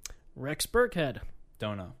 Mm-hmm. Rex Burkhead.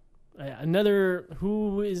 Don't know.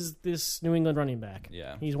 Who is this New England running back?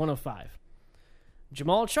 Yeah. He's one of 5.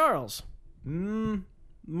 Jamal Charles.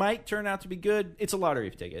 Might turn out to be good. It's a lottery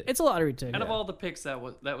ticket. It's a lottery ticket. Out of all the picks, that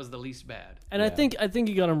was the least bad. And Yeah. I think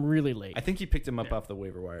you got him really late. I think he picked him up off the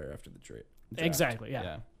waiver wire after the trade. Draft. Exactly,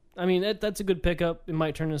 yeah. I mean, that's a good pickup. It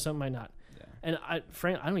might turn into something, might not. Yeah. And I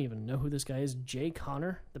don't even know who this guy is. Jay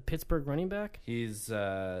Connor, the Pittsburgh running back. He's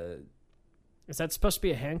Is that supposed to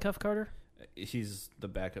be a handcuff, Carter? he's the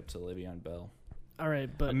backup to Le'Veon Bell. All right,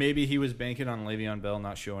 but Maybe he was banking on Le'Veon Bell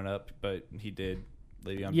not showing up, but he did.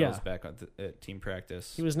 Le'Veon Yeah. Bell's back at team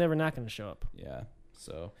practice. he was never not going to show up. Yeah.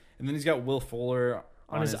 So, and then he's got Will Fuller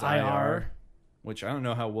On his IR. which I don't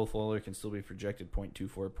know how Will Fuller can still be projected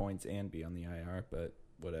 0.24 points and be on the IR, but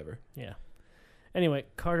whatever. Yeah. Anyway,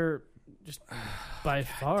 Carter, just by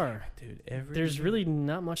far, Dude, there's really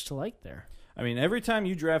not much to like there. I mean, every time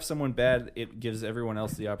you draft someone bad, it gives everyone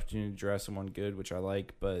else the opportunity to draft someone good, which I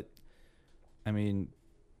like, but I mean,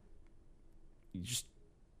 you just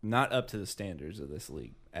not up to the standards of this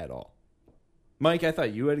league at all. Mike, I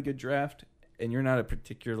thought you had a good draft, and you're not a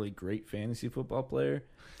particularly great fantasy football player,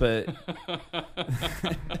 but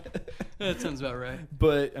That sounds about right.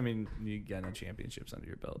 but I mean, you got no championships under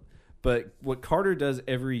your belt. But what Carter does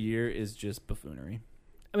every year is just buffoonery.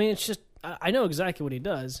 I mean, it's just, I know exactly what he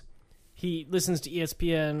does. He listens to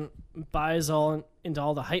ESPN, buys into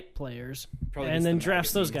all the hype players, Probably and gets then the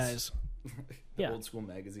drafts those guys. magazines. Yeah. Old school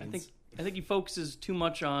magazines. I think he focuses too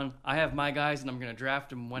much on I have my guys and I'm going to draft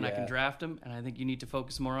them when I can Yeah. draft them, and I think you need to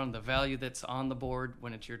focus more on the value that's on the board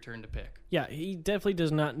when it's your turn to pick. Yeah, he definitely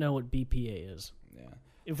does not know what BPA is. Yeah.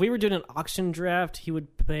 If we were doing an auction draft, he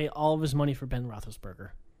would pay all of his money for Ben Roethlisberger.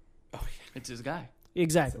 It's his guy.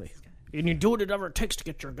 Exactly. And you do whatever it takes to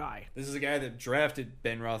get your guy. This is a guy that drafted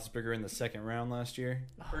Ben Roethlisberger in the second round last year.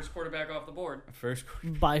 First quarterback off the board. First,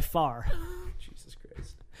 By far. Jesus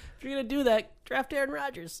Christ. If you're going to do that, draft Aaron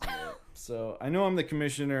Rodgers. So I know I'm the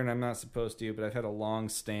commissioner and I'm not supposed to, but I've had a long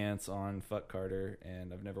stance on fuck Carter,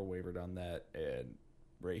 and I've never wavered on that. And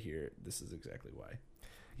right here, this is exactly why.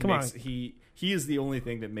 Come on. He is the only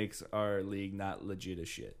thing that makes our league not legit as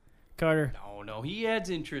shit. Carter. No, he adds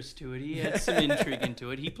interest to it. He adds some intrigue into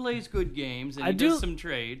it. He plays good games and I he do- does some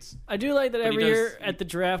trades. I do like that But he every does- year at the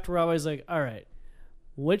draft, we're always like, all right,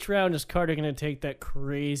 Which round is Carter going to take that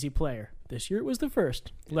crazy player? This year it was the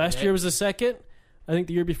first. Last year it was the second. I think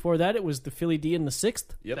the year before that it was the Philly D in the 6th.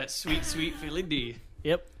 Yep. That sweet, sweet Philly D.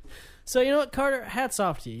 Yep. So, you know what, Carter? Hats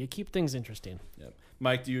off to you. You keep things interesting. Yep.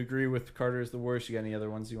 Mike, do you agree with Carter is the worst? You got any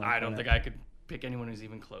other ones you want to I don't think I could pick anyone who's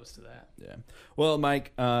even close to that. Yeah. Well,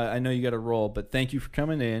 Mike, I know you got a roll, but thank you for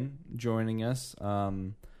coming in, joining us.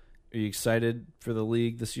 Are you excited for the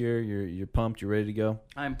league this year? You're pumped? You're ready to go?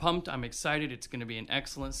 I'm pumped. I'm excited. It's going to be an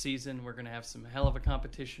excellent season. We're going to have some hell of a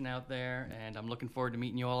competition out there, and I'm looking forward to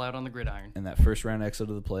meeting you all out on the gridiron. And that first round exit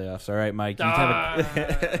of the playoffs. All right, Mike. You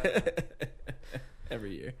have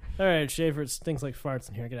every year. All right, Schaefer, it stinks like farts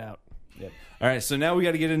in here. Get out. Yep. All right, so now we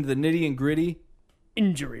got to get into the nitty and gritty.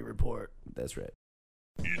 Injury report. That's right.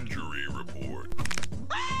 Injury report.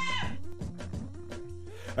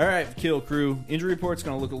 All right, Kill Crew. Injury report's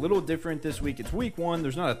going to look a little different this week. It's week 1.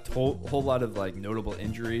 There's not a whole lot of notable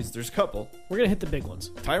injuries. There's a couple. We're going to hit the big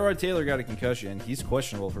ones. Tyrod Taylor got a concussion. He's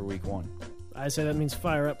questionable for week 1. I say that means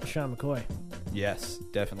fire up Sean McCoy. Yes,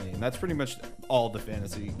 definitely. And that's pretty much all the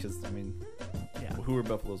fantasy because, Yeah. who are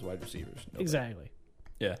Buffalo's wide receivers? Nobody. Exactly.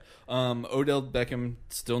 Yeah. Odell Beckham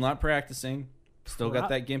still not practicing. Still got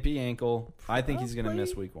that gimpy ankle. I think he's going to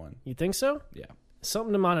miss week 1. You think so? Yeah.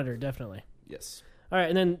 Something to monitor, definitely. Yes. All right,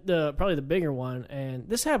 and then probably the bigger one, and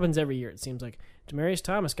this happens every year, it seems like. Demaryius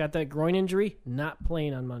Thomas got that groin injury, not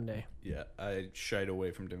playing on Monday. Yeah, I shied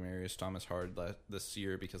away from Demaryius Thomas hard this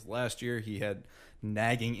year because last year he had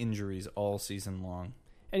nagging injuries all season long.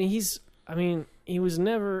 And he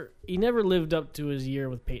never lived up to his year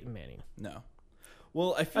with Peyton Manning. No.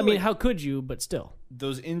 Well, I feel how could you, but still.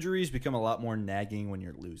 Those injuries become a lot more nagging when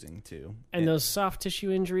you're losing, too. And those soft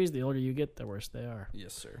tissue injuries, the older you get, the worse they are.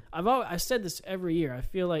 Yes, sir. I said this every year. I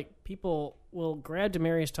feel like people will grab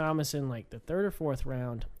Demaryius Thomas in the 3rd or 4th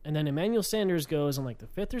round, and then Emmanuel Sanders goes in the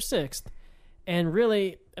 5th or 6th, and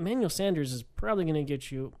really, Emmanuel Sanders is probably going to get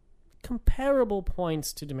you comparable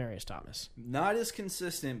points to Demaryius Thomas. Not as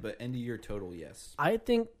consistent, but end of year total, yes. I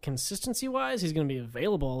think consistency-wise, he's going to be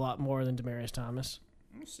available a lot more than Demaryius Thomas.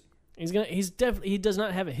 We'll see. He does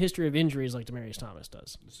not have a history of injuries like Demaryius Thomas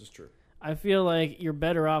does. This is true. I feel like you're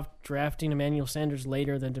better off drafting Emmanuel Sanders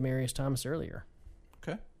later than Demaryius Thomas earlier.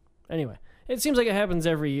 Okay. Anyway, it seems like it happens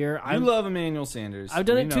every year. I love Emmanuel Sanders. I've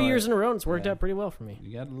done it 2 years in a row, and it's worked out pretty well for me.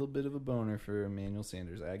 You got a little bit of a boner for Emmanuel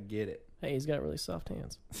Sanders. I get it. Hey, he's got really soft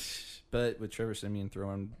hands. But with Trevor Siemian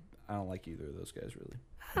throwing, I don't like either of those guys really.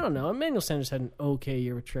 I don't know. Emmanuel Sanders had an okay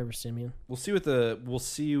year with Trevor Siemian. We'll see if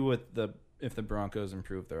the Broncos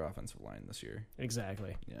improve their offensive line this year.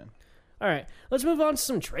 Exactly. Yeah. All right, let's move on to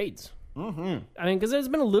some trades. Mm-hmm. Because there's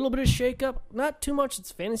been a little bit of shakeup. Not too much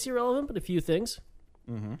that's fantasy relevant, but a few things.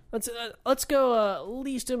 Mm-hmm. Let's go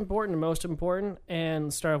least important to most important,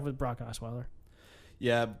 and start off with Brock Osweiler.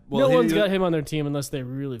 Yeah, well, no one's got him on their team unless they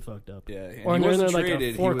really fucked up. Yeah, or they're in a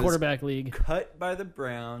 4-quarterback league. Cut by the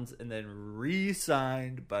Browns and then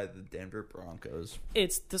re-signed by the Denver Broncos.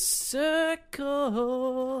 It's the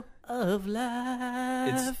circle of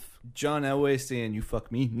life. It's John Elway saying, "You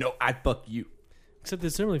fuck me, no, I fuck you." Except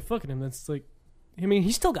it's not really fucking him. That's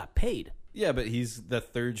he still got paid. Yeah, but he's the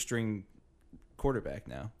 3rd string quarterback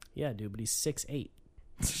now. Yeah, dude, but he's 6'8".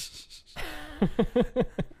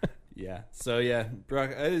 Yeah. So, yeah,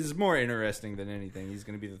 Brock is more interesting than anything. He's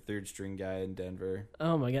going to be the 3rd string guy in Denver.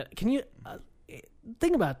 Oh, my God. Can you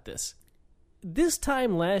think about this? This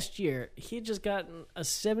time last year, he had just gotten a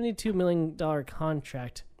 $72 million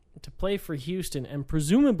contract to play for Houston and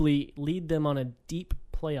presumably lead them on a deep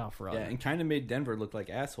playoff run. Yeah, and kind of made Denver look like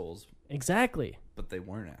assholes. Exactly. But they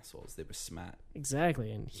weren't assholes. They were smart.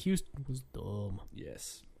 Exactly. And Houston was dumb.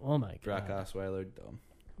 Yes. Oh, my God. Brock Osweiler, dumb.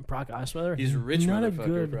 Brock Osweiler? He's a rich not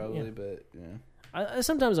motherfucker, probably, but yeah. I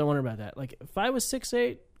sometimes I wonder about that. If I was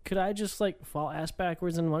 6'8", could I just fall ass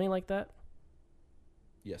backwards in money like that?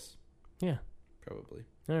 Yes. Yeah. Probably.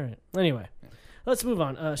 All right. Anyway, let's move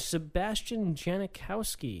on. Sebastian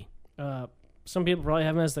Janikowski. Some people probably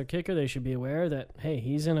have him as their kicker. They should be aware that, hey,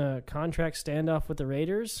 he's in a contract standoff with the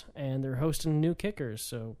Raiders, and they're hosting new kickers.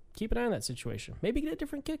 So keep an eye on that situation. Maybe get a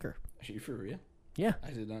different kicker. Are you for real? Yeah. I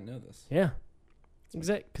did not know this. Yeah.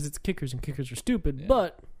 Exactly, because it's kickers, and kickers are stupid, Yeah.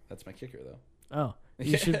 but... That's my kicker, though. Oh,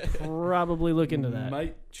 you should probably look into that.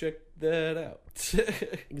 Might check that out.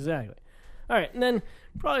 Exactly. All right, and then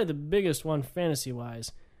probably the biggest one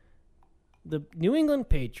fantasy-wise, the New England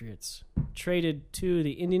Patriots traded to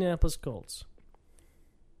the Indianapolis Colts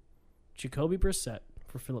Jacoby Brissett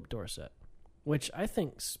for Philip Dorsett, which I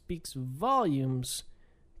think speaks volumes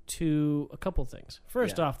to a couple things.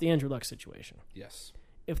 First off, the Andrew Luck situation. Yes.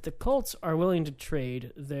 If the Colts are willing to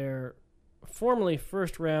trade their formerly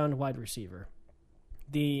first-round wide receiver,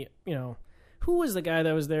 the Who was the guy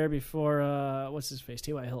that was there before, what's his face,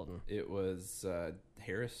 T.Y. Hilton? It was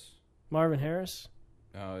Harris. Marvin Harris?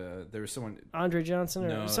 There was someone. Andre Johnson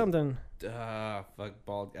or something. Fuck,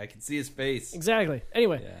 bald. I can see his face. Exactly.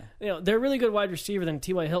 Anyway, Yeah. they're a really good wide receiver. Then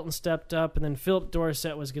T.Y. Hilton stepped up, and then Philip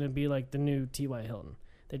Dorsett was going to be like the new T.Y. Hilton.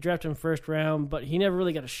 They drafted him first round, but he never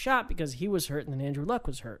really got a shot because he was hurt, and then Andrew Luck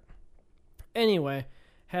was hurt. Anyway,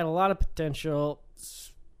 had a lot of potential,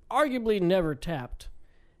 arguably never tapped,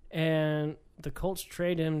 and the Colts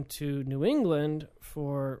trade him to New England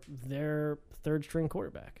for their third-string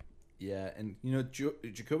quarterback. Yeah, and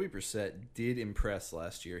Jacoby Brissett did impress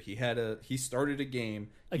last year. He started a game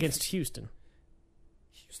Against Houston.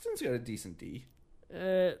 Houston's got a decent D.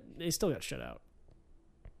 They still got shut out.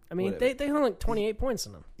 I mean, Whatever. they hung like 28 points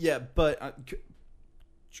on them. Yeah, but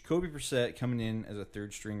Jacoby Brissett coming in as a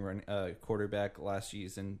third-string quarterback last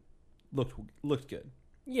season looked good.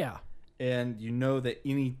 Yeah. And you know that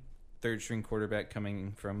any third-string quarterback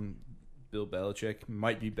coming from Bill Belichick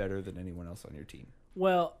might be better than anyone else on your team.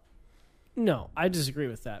 Well, no, I disagree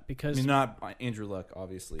with that because... I mean, not Andrew Luck,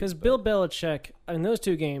 obviously. Because Bill Belichick, in those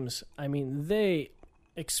two games, I mean, they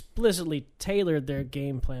explicitly tailored their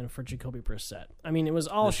game plan for Jacoby Brissett. I mean, it was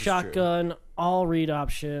all shotgun, all read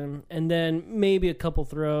option, and then maybe a couple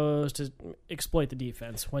throws to exploit the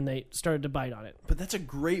defense when they started to bite on it. But that's a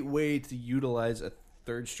great way to utilize a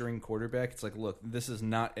third-string quarterback. It's like, look, this is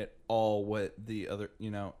not at all what the other,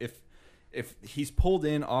 if he's pulled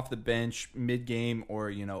in off the bench mid-game or,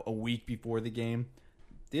 a week before the game,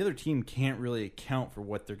 the other team can't really account for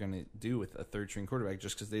what they're going to do with a third-string quarterback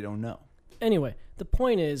just because they don't know. Anyway, the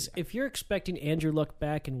point is, if you're expecting Andrew Luck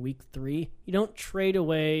back in week 3, you don't trade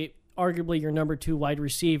away arguably your number 2 wide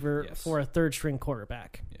receiver for a third-string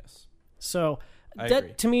quarterback. Yes. So I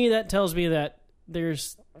agree. To me, that tells me that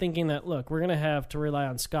there's thinking that, look, we're going to have to rely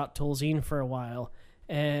on Scott Tolzien for a while,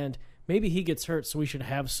 and maybe he gets hurt, so we should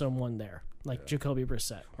have someone there, like Jacoby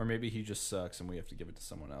Brissett. Or maybe he just sucks and we have to give it to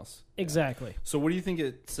someone else. Exactly. Yeah. So what do you think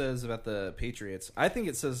it says about the Patriots? I think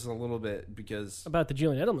it says a little bit because... About the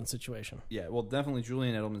Julian Edelman situation. Yeah, well, definitely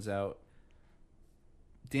Julian Edelman's out.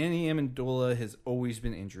 Danny Amendola has always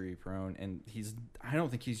been injury prone, and I don't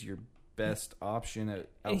think he's your best option at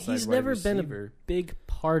outside he's wide never receiver. been a big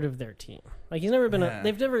part of their team. Like, he's never been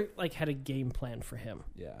they've never had a game plan for him.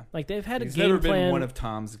 Yeah. Like, they've had he's a game never plan. been one of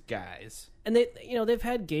Tom's guys. And they've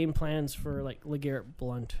had game plans for like LeGarrette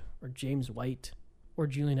Blount or James White or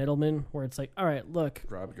Julian Edelman, where it's like, all right, look,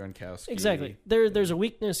 Rob Gronkowski. Exactly. There's a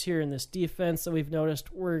weakness here in this defense that we've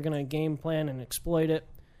noticed. We're gonna game plan and exploit it.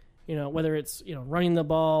 Whether it's running the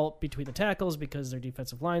ball between the tackles because their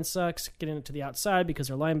defensive line sucks, getting it to the outside because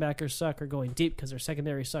their linebackers suck, or going deep because their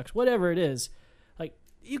secondary sucks. Whatever it is, like,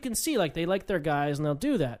 you can see like they like their guys and they'll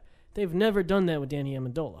do that. They've never done that with Danny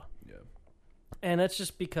Amendola. And that's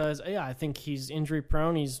just because, I think he's injury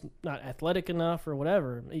prone. He's not athletic enough or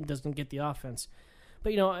whatever. He doesn't get the offense.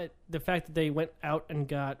 But, the fact that they went out and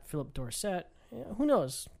got Philip Dorsett, who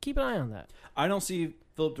knows? Keep an eye on that. I don't see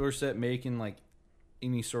Philip Dorsett making, like,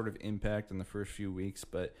 any sort of impact in the first few weeks,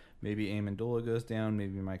 but maybe Amendola goes down.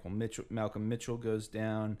 Maybe Malcolm Mitchell goes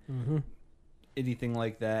down. Mm-hmm. Anything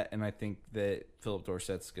like that. And I think that Philip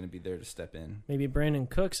Dorsett's going to be there to step in. Maybe Brandon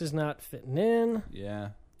Cooks is not fitting in. Yeah.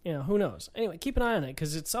 Who knows? Anyway, keep an eye on it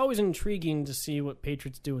because it's always intriguing to see what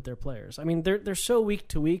Patriots do with their players. I mean, they're so week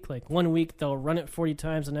to week. Like, one week they'll run it 40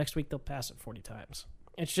 times, the next week they'll pass it 40 times.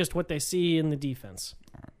 It's just what they see in the defense.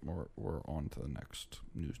 All right, we're on to the next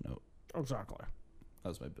news note. Exactly. That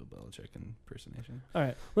was my Bill Belichick impersonation. All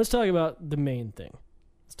right, let's talk about the main thing.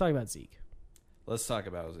 Let's talk about Zeke. Let's talk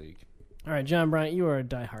about Zeke. All right, John Bryant, you are a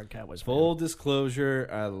diehard Cowboys fan. Full disclosure,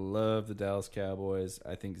 I love the Dallas Cowboys.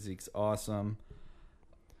 I think Zeke's awesome.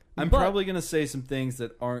 I'm probably going to say some things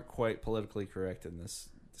that aren't quite politically correct in this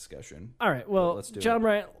discussion. All right, well, John it.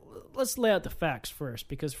 Bryant, let's lay out the facts first,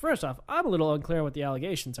 because first off, I'm a little unclear what the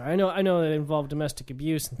allegations are. I know they involve domestic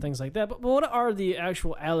abuse and things like that, but what are the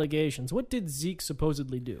actual allegations? What did Zeke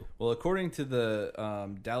supposedly do? Well, according to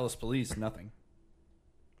the Dallas police, nothing.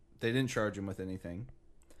 They didn't charge him with anything.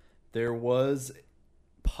 There was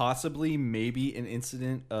possibly maybe an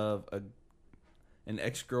incident of an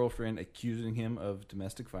ex-girlfriend accusing him of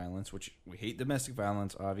domestic violence, which we hate domestic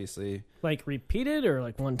violence, obviously. Like repeated or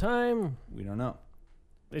like one time? We don't know.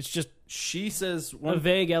 It's just she says a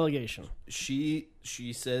vague allegation. She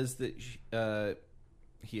says that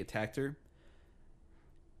he attacked her.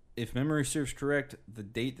 If memory serves correct, the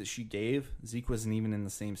date that she gave, Zeke wasn't even in the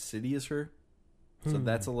same city as her. So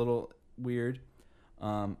that's a little weird.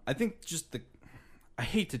 I think I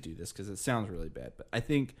hate to do this because it sounds really bad, but I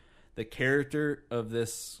think the character of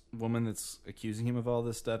this woman that's accusing him of all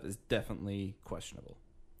this stuff is definitely questionable.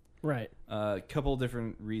 Right. A couple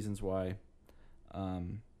different reasons why.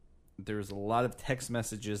 There's a lot of text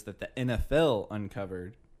messages that the NFL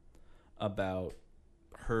uncovered about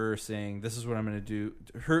her saying, this is what I'm going to do.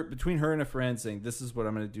 Between her and a friend saying, this is what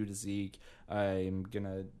I'm going to do to Zeke. I'm going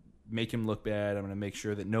to make him look bad. I'm going to make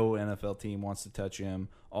sure that no NFL team wants to touch him.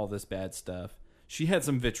 All this bad stuff. She had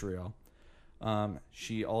some vitriol.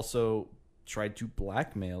 She also tried to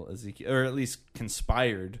blackmail Ezekiel, or at least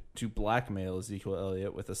conspired to blackmail Ezekiel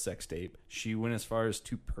Elliott with a sex tape. She went as far as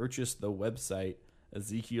to purchase the website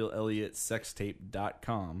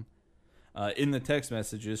EzekielElliottSextape.com. In the text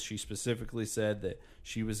messages, she specifically said that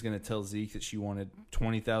she was going to tell Zeke that she wanted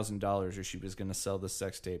 $20,000 or she was going to sell the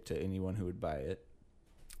sex tape to anyone who would buy it.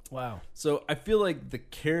 Wow. So I feel like the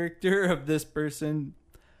character of this person,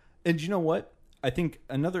 and you know what? I think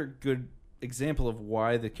another good example of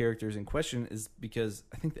why the character is in question is because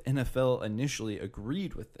I think the NFL initially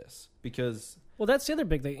agreed with this because... Well, that's the other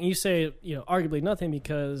big thing. You say, arguably nothing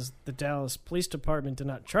because the Dallas Police Department did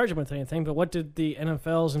not charge him with anything, but what did the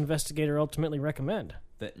NFL's investigator ultimately recommend?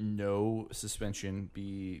 That no suspension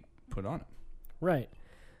be put on him. Right.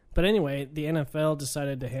 But anyway, the NFL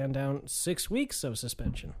decided to hand down 6 weeks of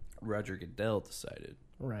suspension. Roger Goodell decided.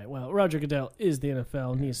 Right. Well, Roger Goodell is the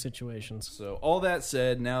NFL in these situations. So all that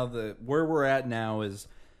said, now where we're at now is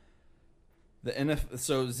the NFL.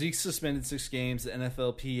 So Zeke's suspended 6 games. The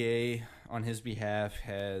NFLPA on his behalf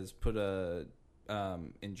has put a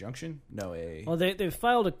injunction. Well, they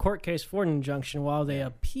filed a court case for an injunction while they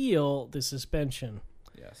appeal the suspension.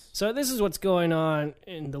 Yes. So this is what's going on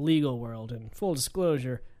in the legal world. And full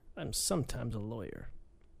disclosure, I'm sometimes a lawyer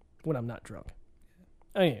when I'm not drunk.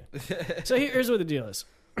 Anyway, so here's what the deal is.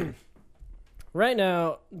 Right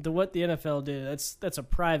now, what the NFL did, that's a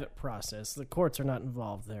private process. The courts are not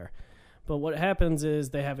involved there. But what happens is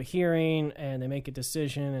they have a hearing and they make a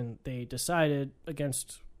decision, and they decided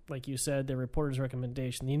against, like you said, the reporter's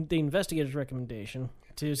recommendation, the investigator's recommendation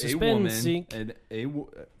to suspend Zeke.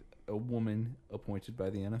 A woman appointed by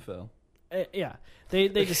the NFL. Yeah, they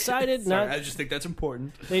decided Sorry, not. I just think that's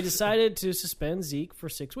important. They decided to suspend Zeke for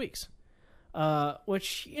 6 weeks.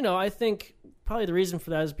 Which, I think probably the reason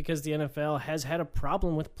for that is because the NFL has had a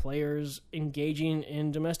problem with players engaging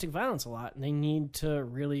in domestic violence a lot, and they need to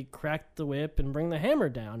really crack the whip and bring the hammer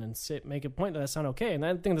down and make a point that that's not okay. And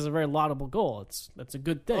I think that's a very laudable goal. That's a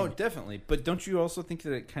good thing. Oh, definitely. But don't you also think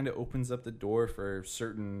that it kind of opens up the door for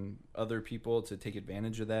certain other people to take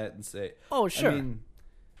advantage of that and say, oh, sure. I mean,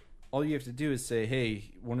 all you have to do is say,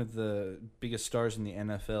 hey, one of the biggest stars in the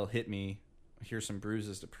NFL hit me. Here's some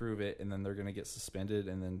bruises to prove it, and then they're going to get suspended,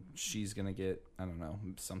 and then she's going to get, I don't know,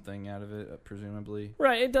 something out of it, presumably.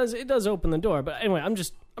 Right, it does open the door. But anyway, I'm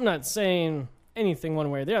not saying anything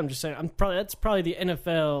one way or the other. I'm just saying that's probably the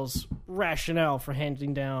NFL's rationale for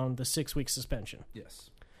handing down the 6 week suspension.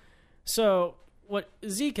 Yes. So what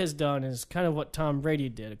Zeke has done is kind of what Tom Brady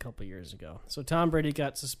did a couple years ago. So Tom Brady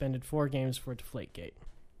got suspended 4 games for Deflategate.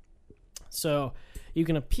 So you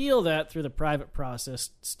can appeal that through the private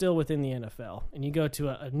process still within the NFL. And you go to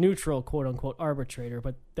a neutral, quote-unquote, arbitrator,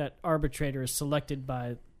 but that arbitrator is selected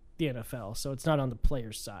by the NFL, so it's not on the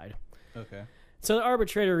player's side. Okay. So the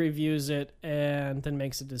arbitrator reviews it and then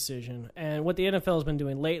makes a decision. And what the NFL has been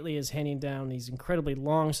doing lately is handing down these incredibly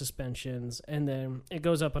long suspensions, and then it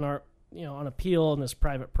goes up on appeal in this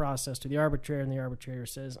private process to the arbitrator, and the arbitrator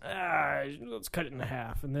says, let's cut it in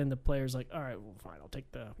half. And then the player's like, all right, well, fine, I'll take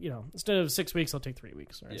instead of 6 weeks, I'll take 3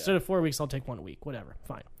 weeks. Or instead of 4 weeks, I'll take 1 week, whatever,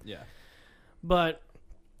 fine. Yeah. But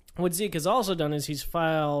what Zeke has also done is he's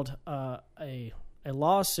filed a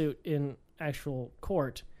lawsuit in actual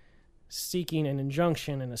court seeking an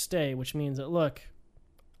injunction and a stay, which means that, look,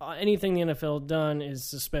 anything the NFL done is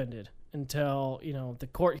suspended until, the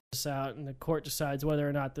court gets out and the court decides whether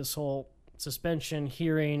or not this whole suspension,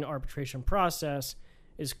 hearing, arbitration process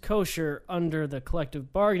is kosher under the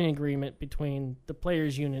collective bargaining agreement between the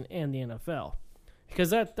players' union and the NFL. Because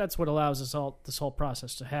that's what allows this whole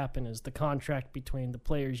process to happen, is the contract between the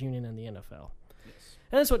players' union and the NFL. Yes.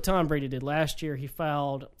 And that's what Tom Brady did last year. He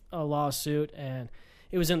filed a lawsuit, and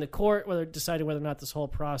it was in the court decided whether or not this whole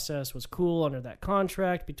process was cool under that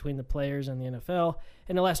contract between the players and the NFL.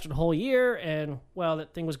 And it lasted a whole year, and while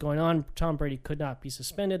that thing was going on, Tom Brady could not be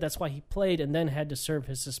suspended. That's why he played and then had to serve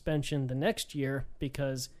his suspension the next year,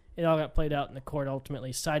 because it all got played out and the court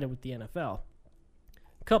ultimately sided with the NFL.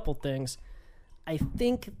 A couple things. I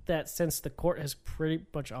think that since the court has pretty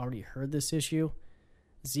much already heard this issue,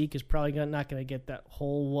 Zeke is probably not going to get that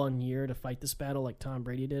whole 1 year to fight this battle like Tom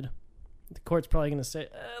Brady did. The court's probably going to say,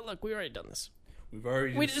 look, we already done this. We've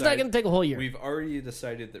already It's not going to take a whole year. We've already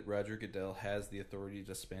decided that Roger Goodell has the authority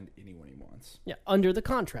to spend anyone he wants. Yeah, under the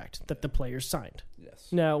contract that the players signed. Yes.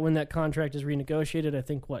 Now, when that contract is renegotiated, I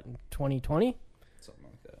think, in 2020? Something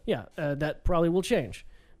like that. Yeah, that probably will change.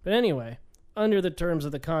 But anyway, under the terms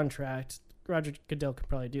of the contract, Roger Goodell could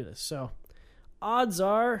probably do this. So, odds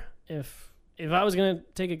are, if I was going to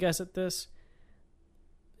take a guess at this,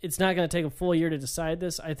 it's not going to take a full year to decide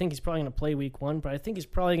this. I think he's probably going to play week 1, but I think he's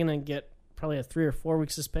probably going to get a 3 or 4 week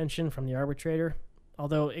suspension from the arbitrator.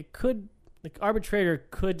 Although the arbitrator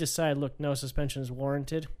could decide, look, no suspension is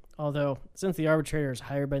warranted. Although, since the arbitrator is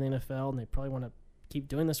hired by the NFL and they probably want to keep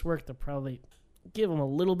doing this work, they'll probably give him a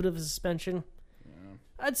little bit of a suspension. Yeah.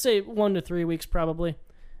 I'd say 1 to 3 weeks probably,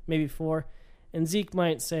 maybe 4. And Zeke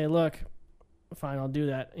might say, look, fine, I'll do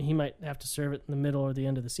that. He might have to serve it in the middle or the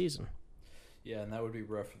end of the season. Yeah, and that would be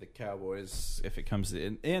rough for the Cowboys if it comes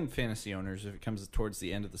to, and fantasy owners if it comes towards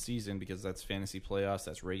the end of the season, because that's fantasy playoffs,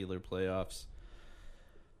 that's regular playoffs.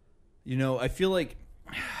 You know, I feel like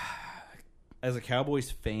as a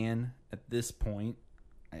Cowboys fan at this point,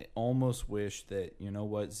 I almost wish that, you know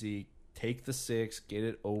what, Zeke, take the 6, get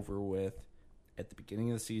it over with at the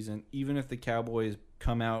beginning of the season. Even if the Cowboys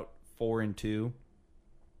come out 4-2,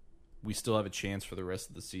 we still have a chance for the rest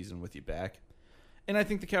of the season with you back. And I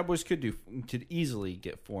think the Cowboys could easily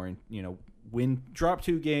get 4 and drop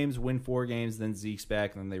 2 games, win 4 games, then Zeke's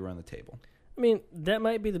back, and then they run the table. I mean, that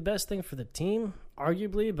might be the best thing for the team,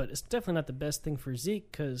 arguably, but it's definitely not the best thing for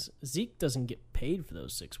Zeke because Zeke doesn't get paid for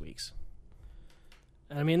those 6 weeks.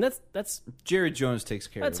 I mean, that's Jerry Jones takes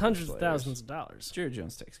care of his hundreds players. of thousands of dollars. Jerry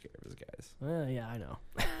Jones takes care of his guys. Yeah, I know.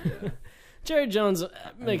 Yeah. Jerry Jones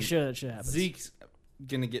makes sure that shit happens. Zeke's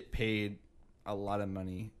going to get paid a lot of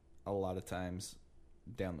money a lot of times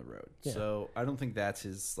down the road. Yeah. So I don't think that's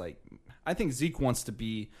his, I think Zeke wants to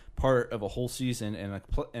be part of a whole season and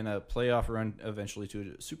a playoff run eventually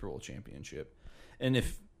to a Super Bowl championship. And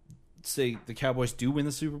if, say, the Cowboys do win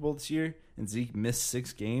the Super Bowl this year and Zeke missed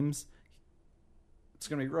 6 games, it's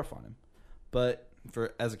going to be rough on him. But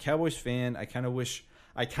as a Cowboys fan, I kind of wish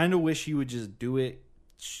he would just do it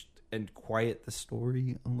and quiet the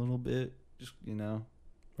story a little bit. Just,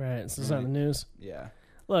 Right, so it's not the news. Yeah.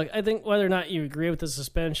 Look, I think whether or not you agree with the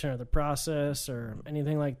suspension or the process or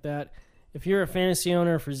anything like that, if you're a fantasy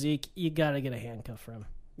owner for Zeke, you got to get a handcuff for him.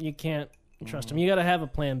 You can't trust him. You got to have a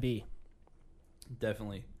plan B.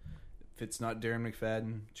 Definitely. If it's not Darren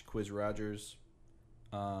McFadden, Jaquiz Rogers.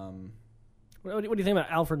 What do you think about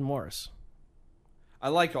Alfred Morris?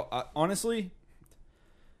 Honestly,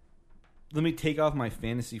 let me take off my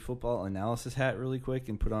fantasy football analysis hat really quick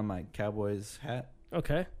and put on my Cowboys hat.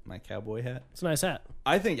 Okay. My cowboy hat. It's a nice hat.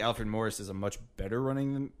 I think Alfred Morris is a much better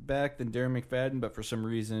running back than Darren McFadden, but for some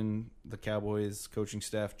reason, the Cowboys coaching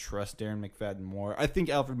staff trust Darren McFadden more. I think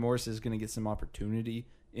Alfred Morris is going to get some opportunity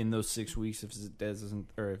in those 6 weeks if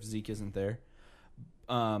Zeke isn't there.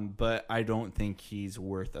 But I don't think he's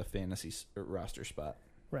worth a fantasy roster spot.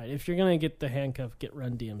 Right. If you're going to get the handcuff, get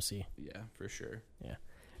Run DMC. Yeah, for sure. Yeah.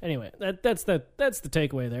 Anyway, that's the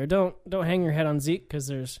takeaway there. Don't hang your head on Zeke because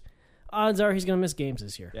there's odds are he's going to miss games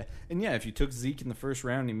this year. Yeah. And yeah, if you took Zeke in the first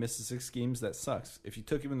round and he misses 6 games, that sucks. If you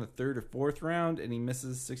took him in the 3rd or 4th round and he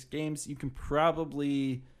misses 6 games, you can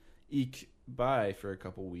probably eke by for a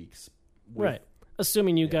couple weeks. Right.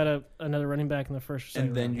 Assuming you got another running back in the first or second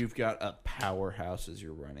and then round. You've got a powerhouse as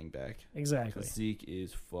your running back. Exactly. Zeke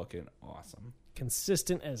is fucking awesome.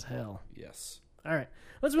 Consistent as hell. Yes. All right.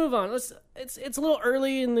 Let's move on. It's a little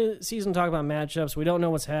early in the season to talk about matchups. We don't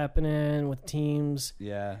know what's happening with teams.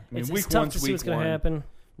 Yeah. I mean, it's tough to see what's going to happen.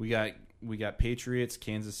 We got Patriots,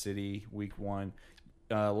 Kansas City, week 1.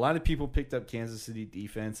 A lot of people picked up Kansas City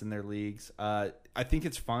defense in their leagues. I think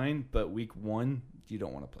it's fine, but week 1, you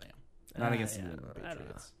don't want to play them. Not against the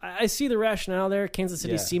Patriots. I see the rationale there. Kansas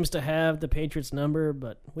City seems to have the Patriots number,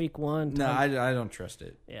 but week 1... No, I don't trust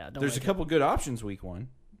it. Yeah, There's a couple good options week 1.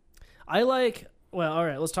 Well, all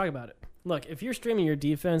right, let's talk about it. Look, if you're streaming your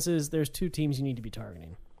defenses, there's 2 teams you need to be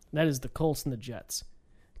targeting. That is the Colts and the Jets,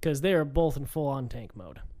 because they are both in full-on tank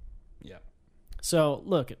mode. Yeah. So,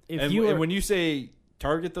 look, and when you say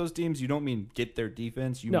target those teams, you don't mean get their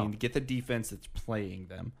defense. You mean get the defense that's playing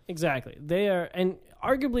them. Exactly. They are, and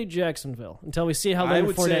arguably Jacksonville, until we see how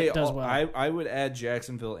Leonard Fournette does well. I would add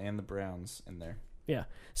Jacksonville and the Browns in there. Yeah.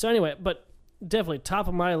 So anyway, but definitely top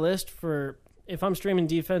of my list for if I'm streaming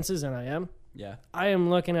defenses, and I am. Yeah. I am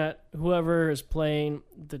looking at whoever is playing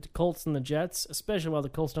the Colts and the Jets, especially while the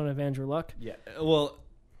Colts don't have Andrew Luck. Yeah. Well,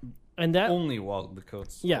 and that only while the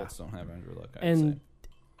Colts don't have Andrew Luck.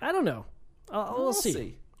 I don't know. We'll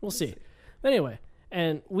see. We'll see. Anyway,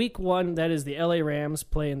 and week 1, that is the LA Rams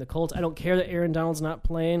playing the Colts. I don't care that Aaron Donald's not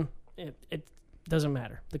playing. The Doesn't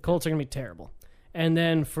matter. The Colts are going to be terrible. And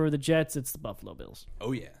then for the Jets, it's the Buffalo Bills.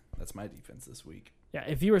 Oh, yeah. That's my defense this week. Yeah,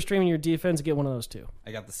 if you were streaming your defense, get one of those two.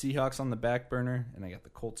 I got the Seahawks on the back burner, and I got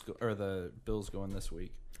the the Bills going this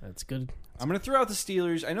week. That's good. I'm going to throw out the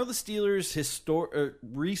Steelers. I know the Steelers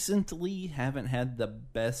recently haven't had the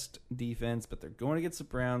best defense, but they're going against the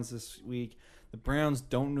Browns this week. The Browns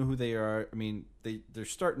don't know who they are. I mean, they're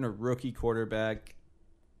starting a rookie quarterback.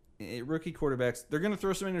 Rookie quarterbacks, they're going to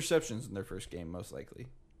throw some interceptions in their first game, most likely.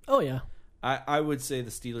 Oh, yeah. I would say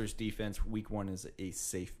the Steelers' defense week 1 is a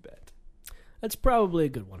safe bet. That's probably a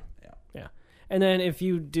good one. Yeah. And then if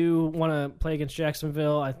you do want to play against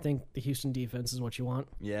Jacksonville, I think the Houston defense is what you want.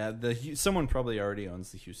 Yeah, someone probably already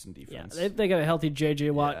owns the Houston defense. Yeah, they got a healthy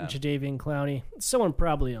J.J. Watt and Jadeveon Clowney. Someone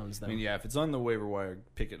probably owns them. I mean, yeah, if it's on the waiver wire,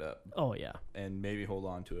 pick it up. Oh, yeah. And maybe hold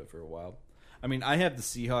on to it for a while. I mean, I have the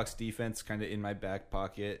Seahawks defense kind of in my back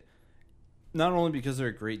pocket, not only because they're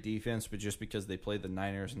a great defense, but just because they play the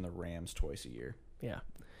Niners and the Rams twice a year. Yeah.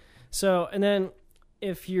 So, and then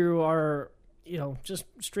if you are, just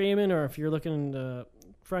streaming, or if you're looking to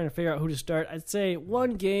trying to figure out who to start, I'd say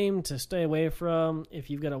one game to stay away from if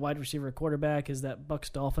you've got a wide receiver quarterback is that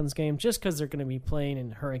Bucs-Dolphins game, just because they're going to be playing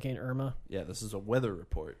in Hurricane Irma. Yeah, this is a weather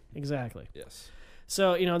report. Exactly. Yes.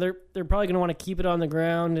 So, they're probably going to want to keep it on the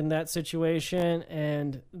ground in that situation.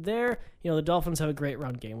 And there, the Dolphins have a great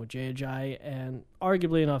run game with J.J. and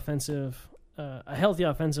arguably a healthy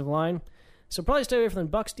offensive line. So probably stay away from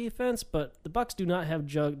the Bucs defense, but the Bucs do not have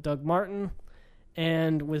Doug Martin.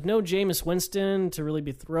 And with no Jameis Winston to really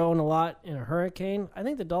be thrown a lot in a hurricane, I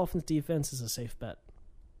think the Dolphins defense is a safe bet.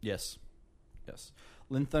 Yes.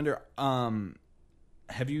 Lynn Thunder,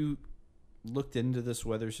 have you looked into this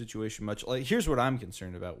weather situation much? Like, here's what I'm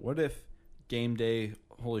concerned about. What if game day,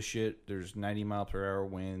 holy shit, there's 90-mile-per-hour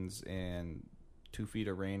winds and 2 feet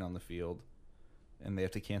of rain on the field, and they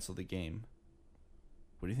have to cancel the game?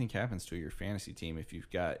 What do you think happens to your fantasy team if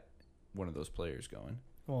you've got one of those players going?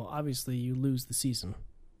 Well, obviously, you lose the season.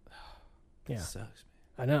 That Yeah. sucks,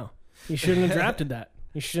 man. I know. You shouldn't have drafted that.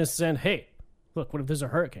 You should have said, hey, look, what if there's a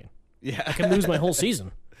hurricane? Yeah. I can lose my whole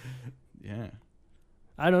season. Yeah.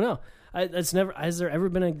 I don't know. Has there ever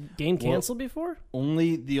been a game canceled before?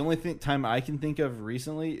 The only time I can think of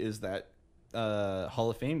recently is that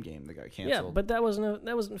Hall of Fame game that got canceled. Yeah, but that wasn't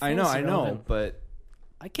I know, relevant. but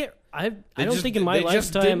I can't. I don't think in my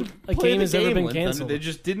lifetime a game has ever been canceled. They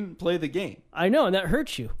just didn't play the game. I know, and that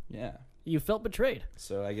hurts you. Yeah. You felt betrayed.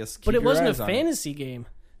 So I guess. But it wasn't a fantasy game.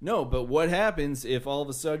 No, but what happens if all of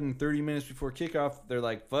a sudden 30 minutes before kickoff they're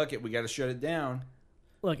like, "Fuck it, we got to shut it down."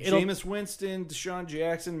 Look, Jameis Winston, Deshaun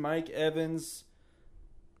Jackson, Mike Evans,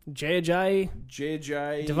 J.J.,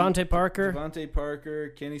 Devontae Parker,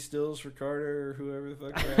 Kenny Stills for Carter, or whoever the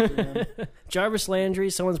fuck after him. Jarvis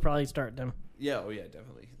Landry. Someone's probably starting them. Yeah,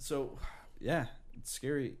 definitely. So, yeah, it's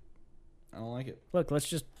scary. I don't like it. Look, let's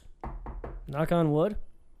just knock on wood.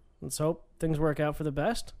 Let's hope things work out for the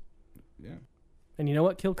best. Yeah. And you know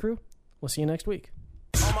what, Kill Crew? We'll see you next week.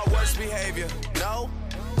 On my worst behavior, no.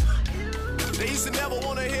 They used to never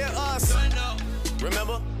want to hear us.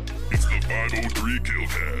 Remember? It's the 503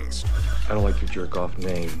 Killcast. I don't like your jerk-off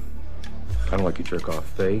name. I don't like your jerk-off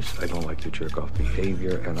face. I don't like your jerk-off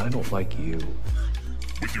behavior. And I don't like you.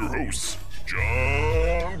 With your hosts,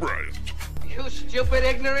 John Bryant. You stupid,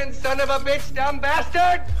 ignorant son of a bitch, dumb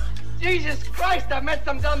bastard! Jesus Christ, I've met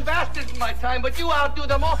some dumb bastards in my time, but you outdo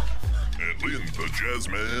them all. And Lynn the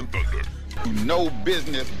Jazzman Thunder. No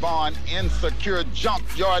business born insecure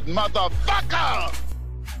junkyard motherfucker!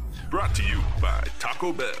 Brought to you by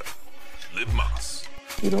Taco Bell. Live Moss.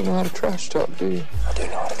 You don't know how to trash talk, do you? I do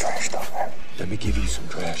know how to trash talk, man. Let me give you some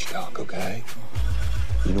trash talk, okay?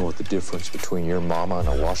 You know what the difference between your mama and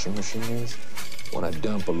a washing machine is? When I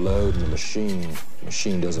dump a load in the machine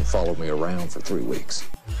doesn't follow me around for 3 weeks.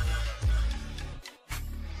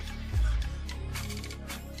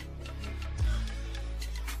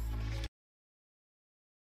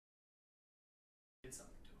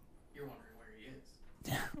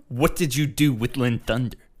 What did you do with Lynn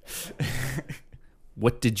Thunder?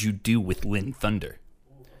 What did you do with Lynn Thunder?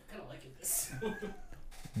 I'm kind of liking this.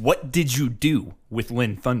 What did you do with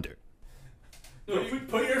Lynn Thunder?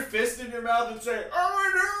 Put your fist in your mouth and say,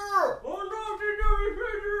 "Oh no! Oh no!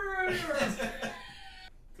 It's in the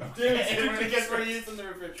refrigerator!" Dude, guess where he is in the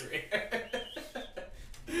refrigerator.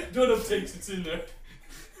 Donut takes it's in there.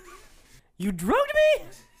 You drugged me?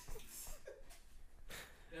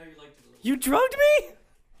 Now you like to. You drugged me?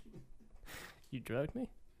 You drugged me?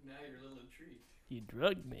 Now you're a little intrigued. You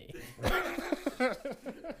drugged me.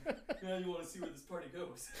 Now you want to see where this party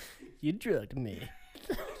goes. You drugged me.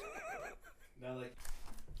 Now, like,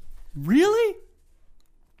 Really?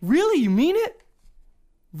 Really? You mean it?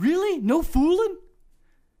 Really? No fooling?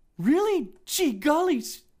 Really? Gee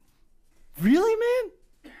gollies. Really,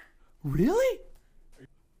 man? Really?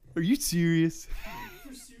 Are you serious?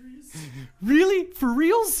 For serious? Really? For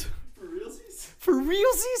reals? For realsies? For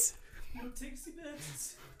realsies? No takesy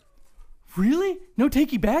backsies. Really? No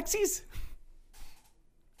takey backsies?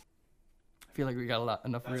 I feel like we got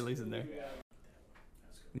enough realies in there.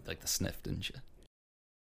 You like the sniff, didn't you?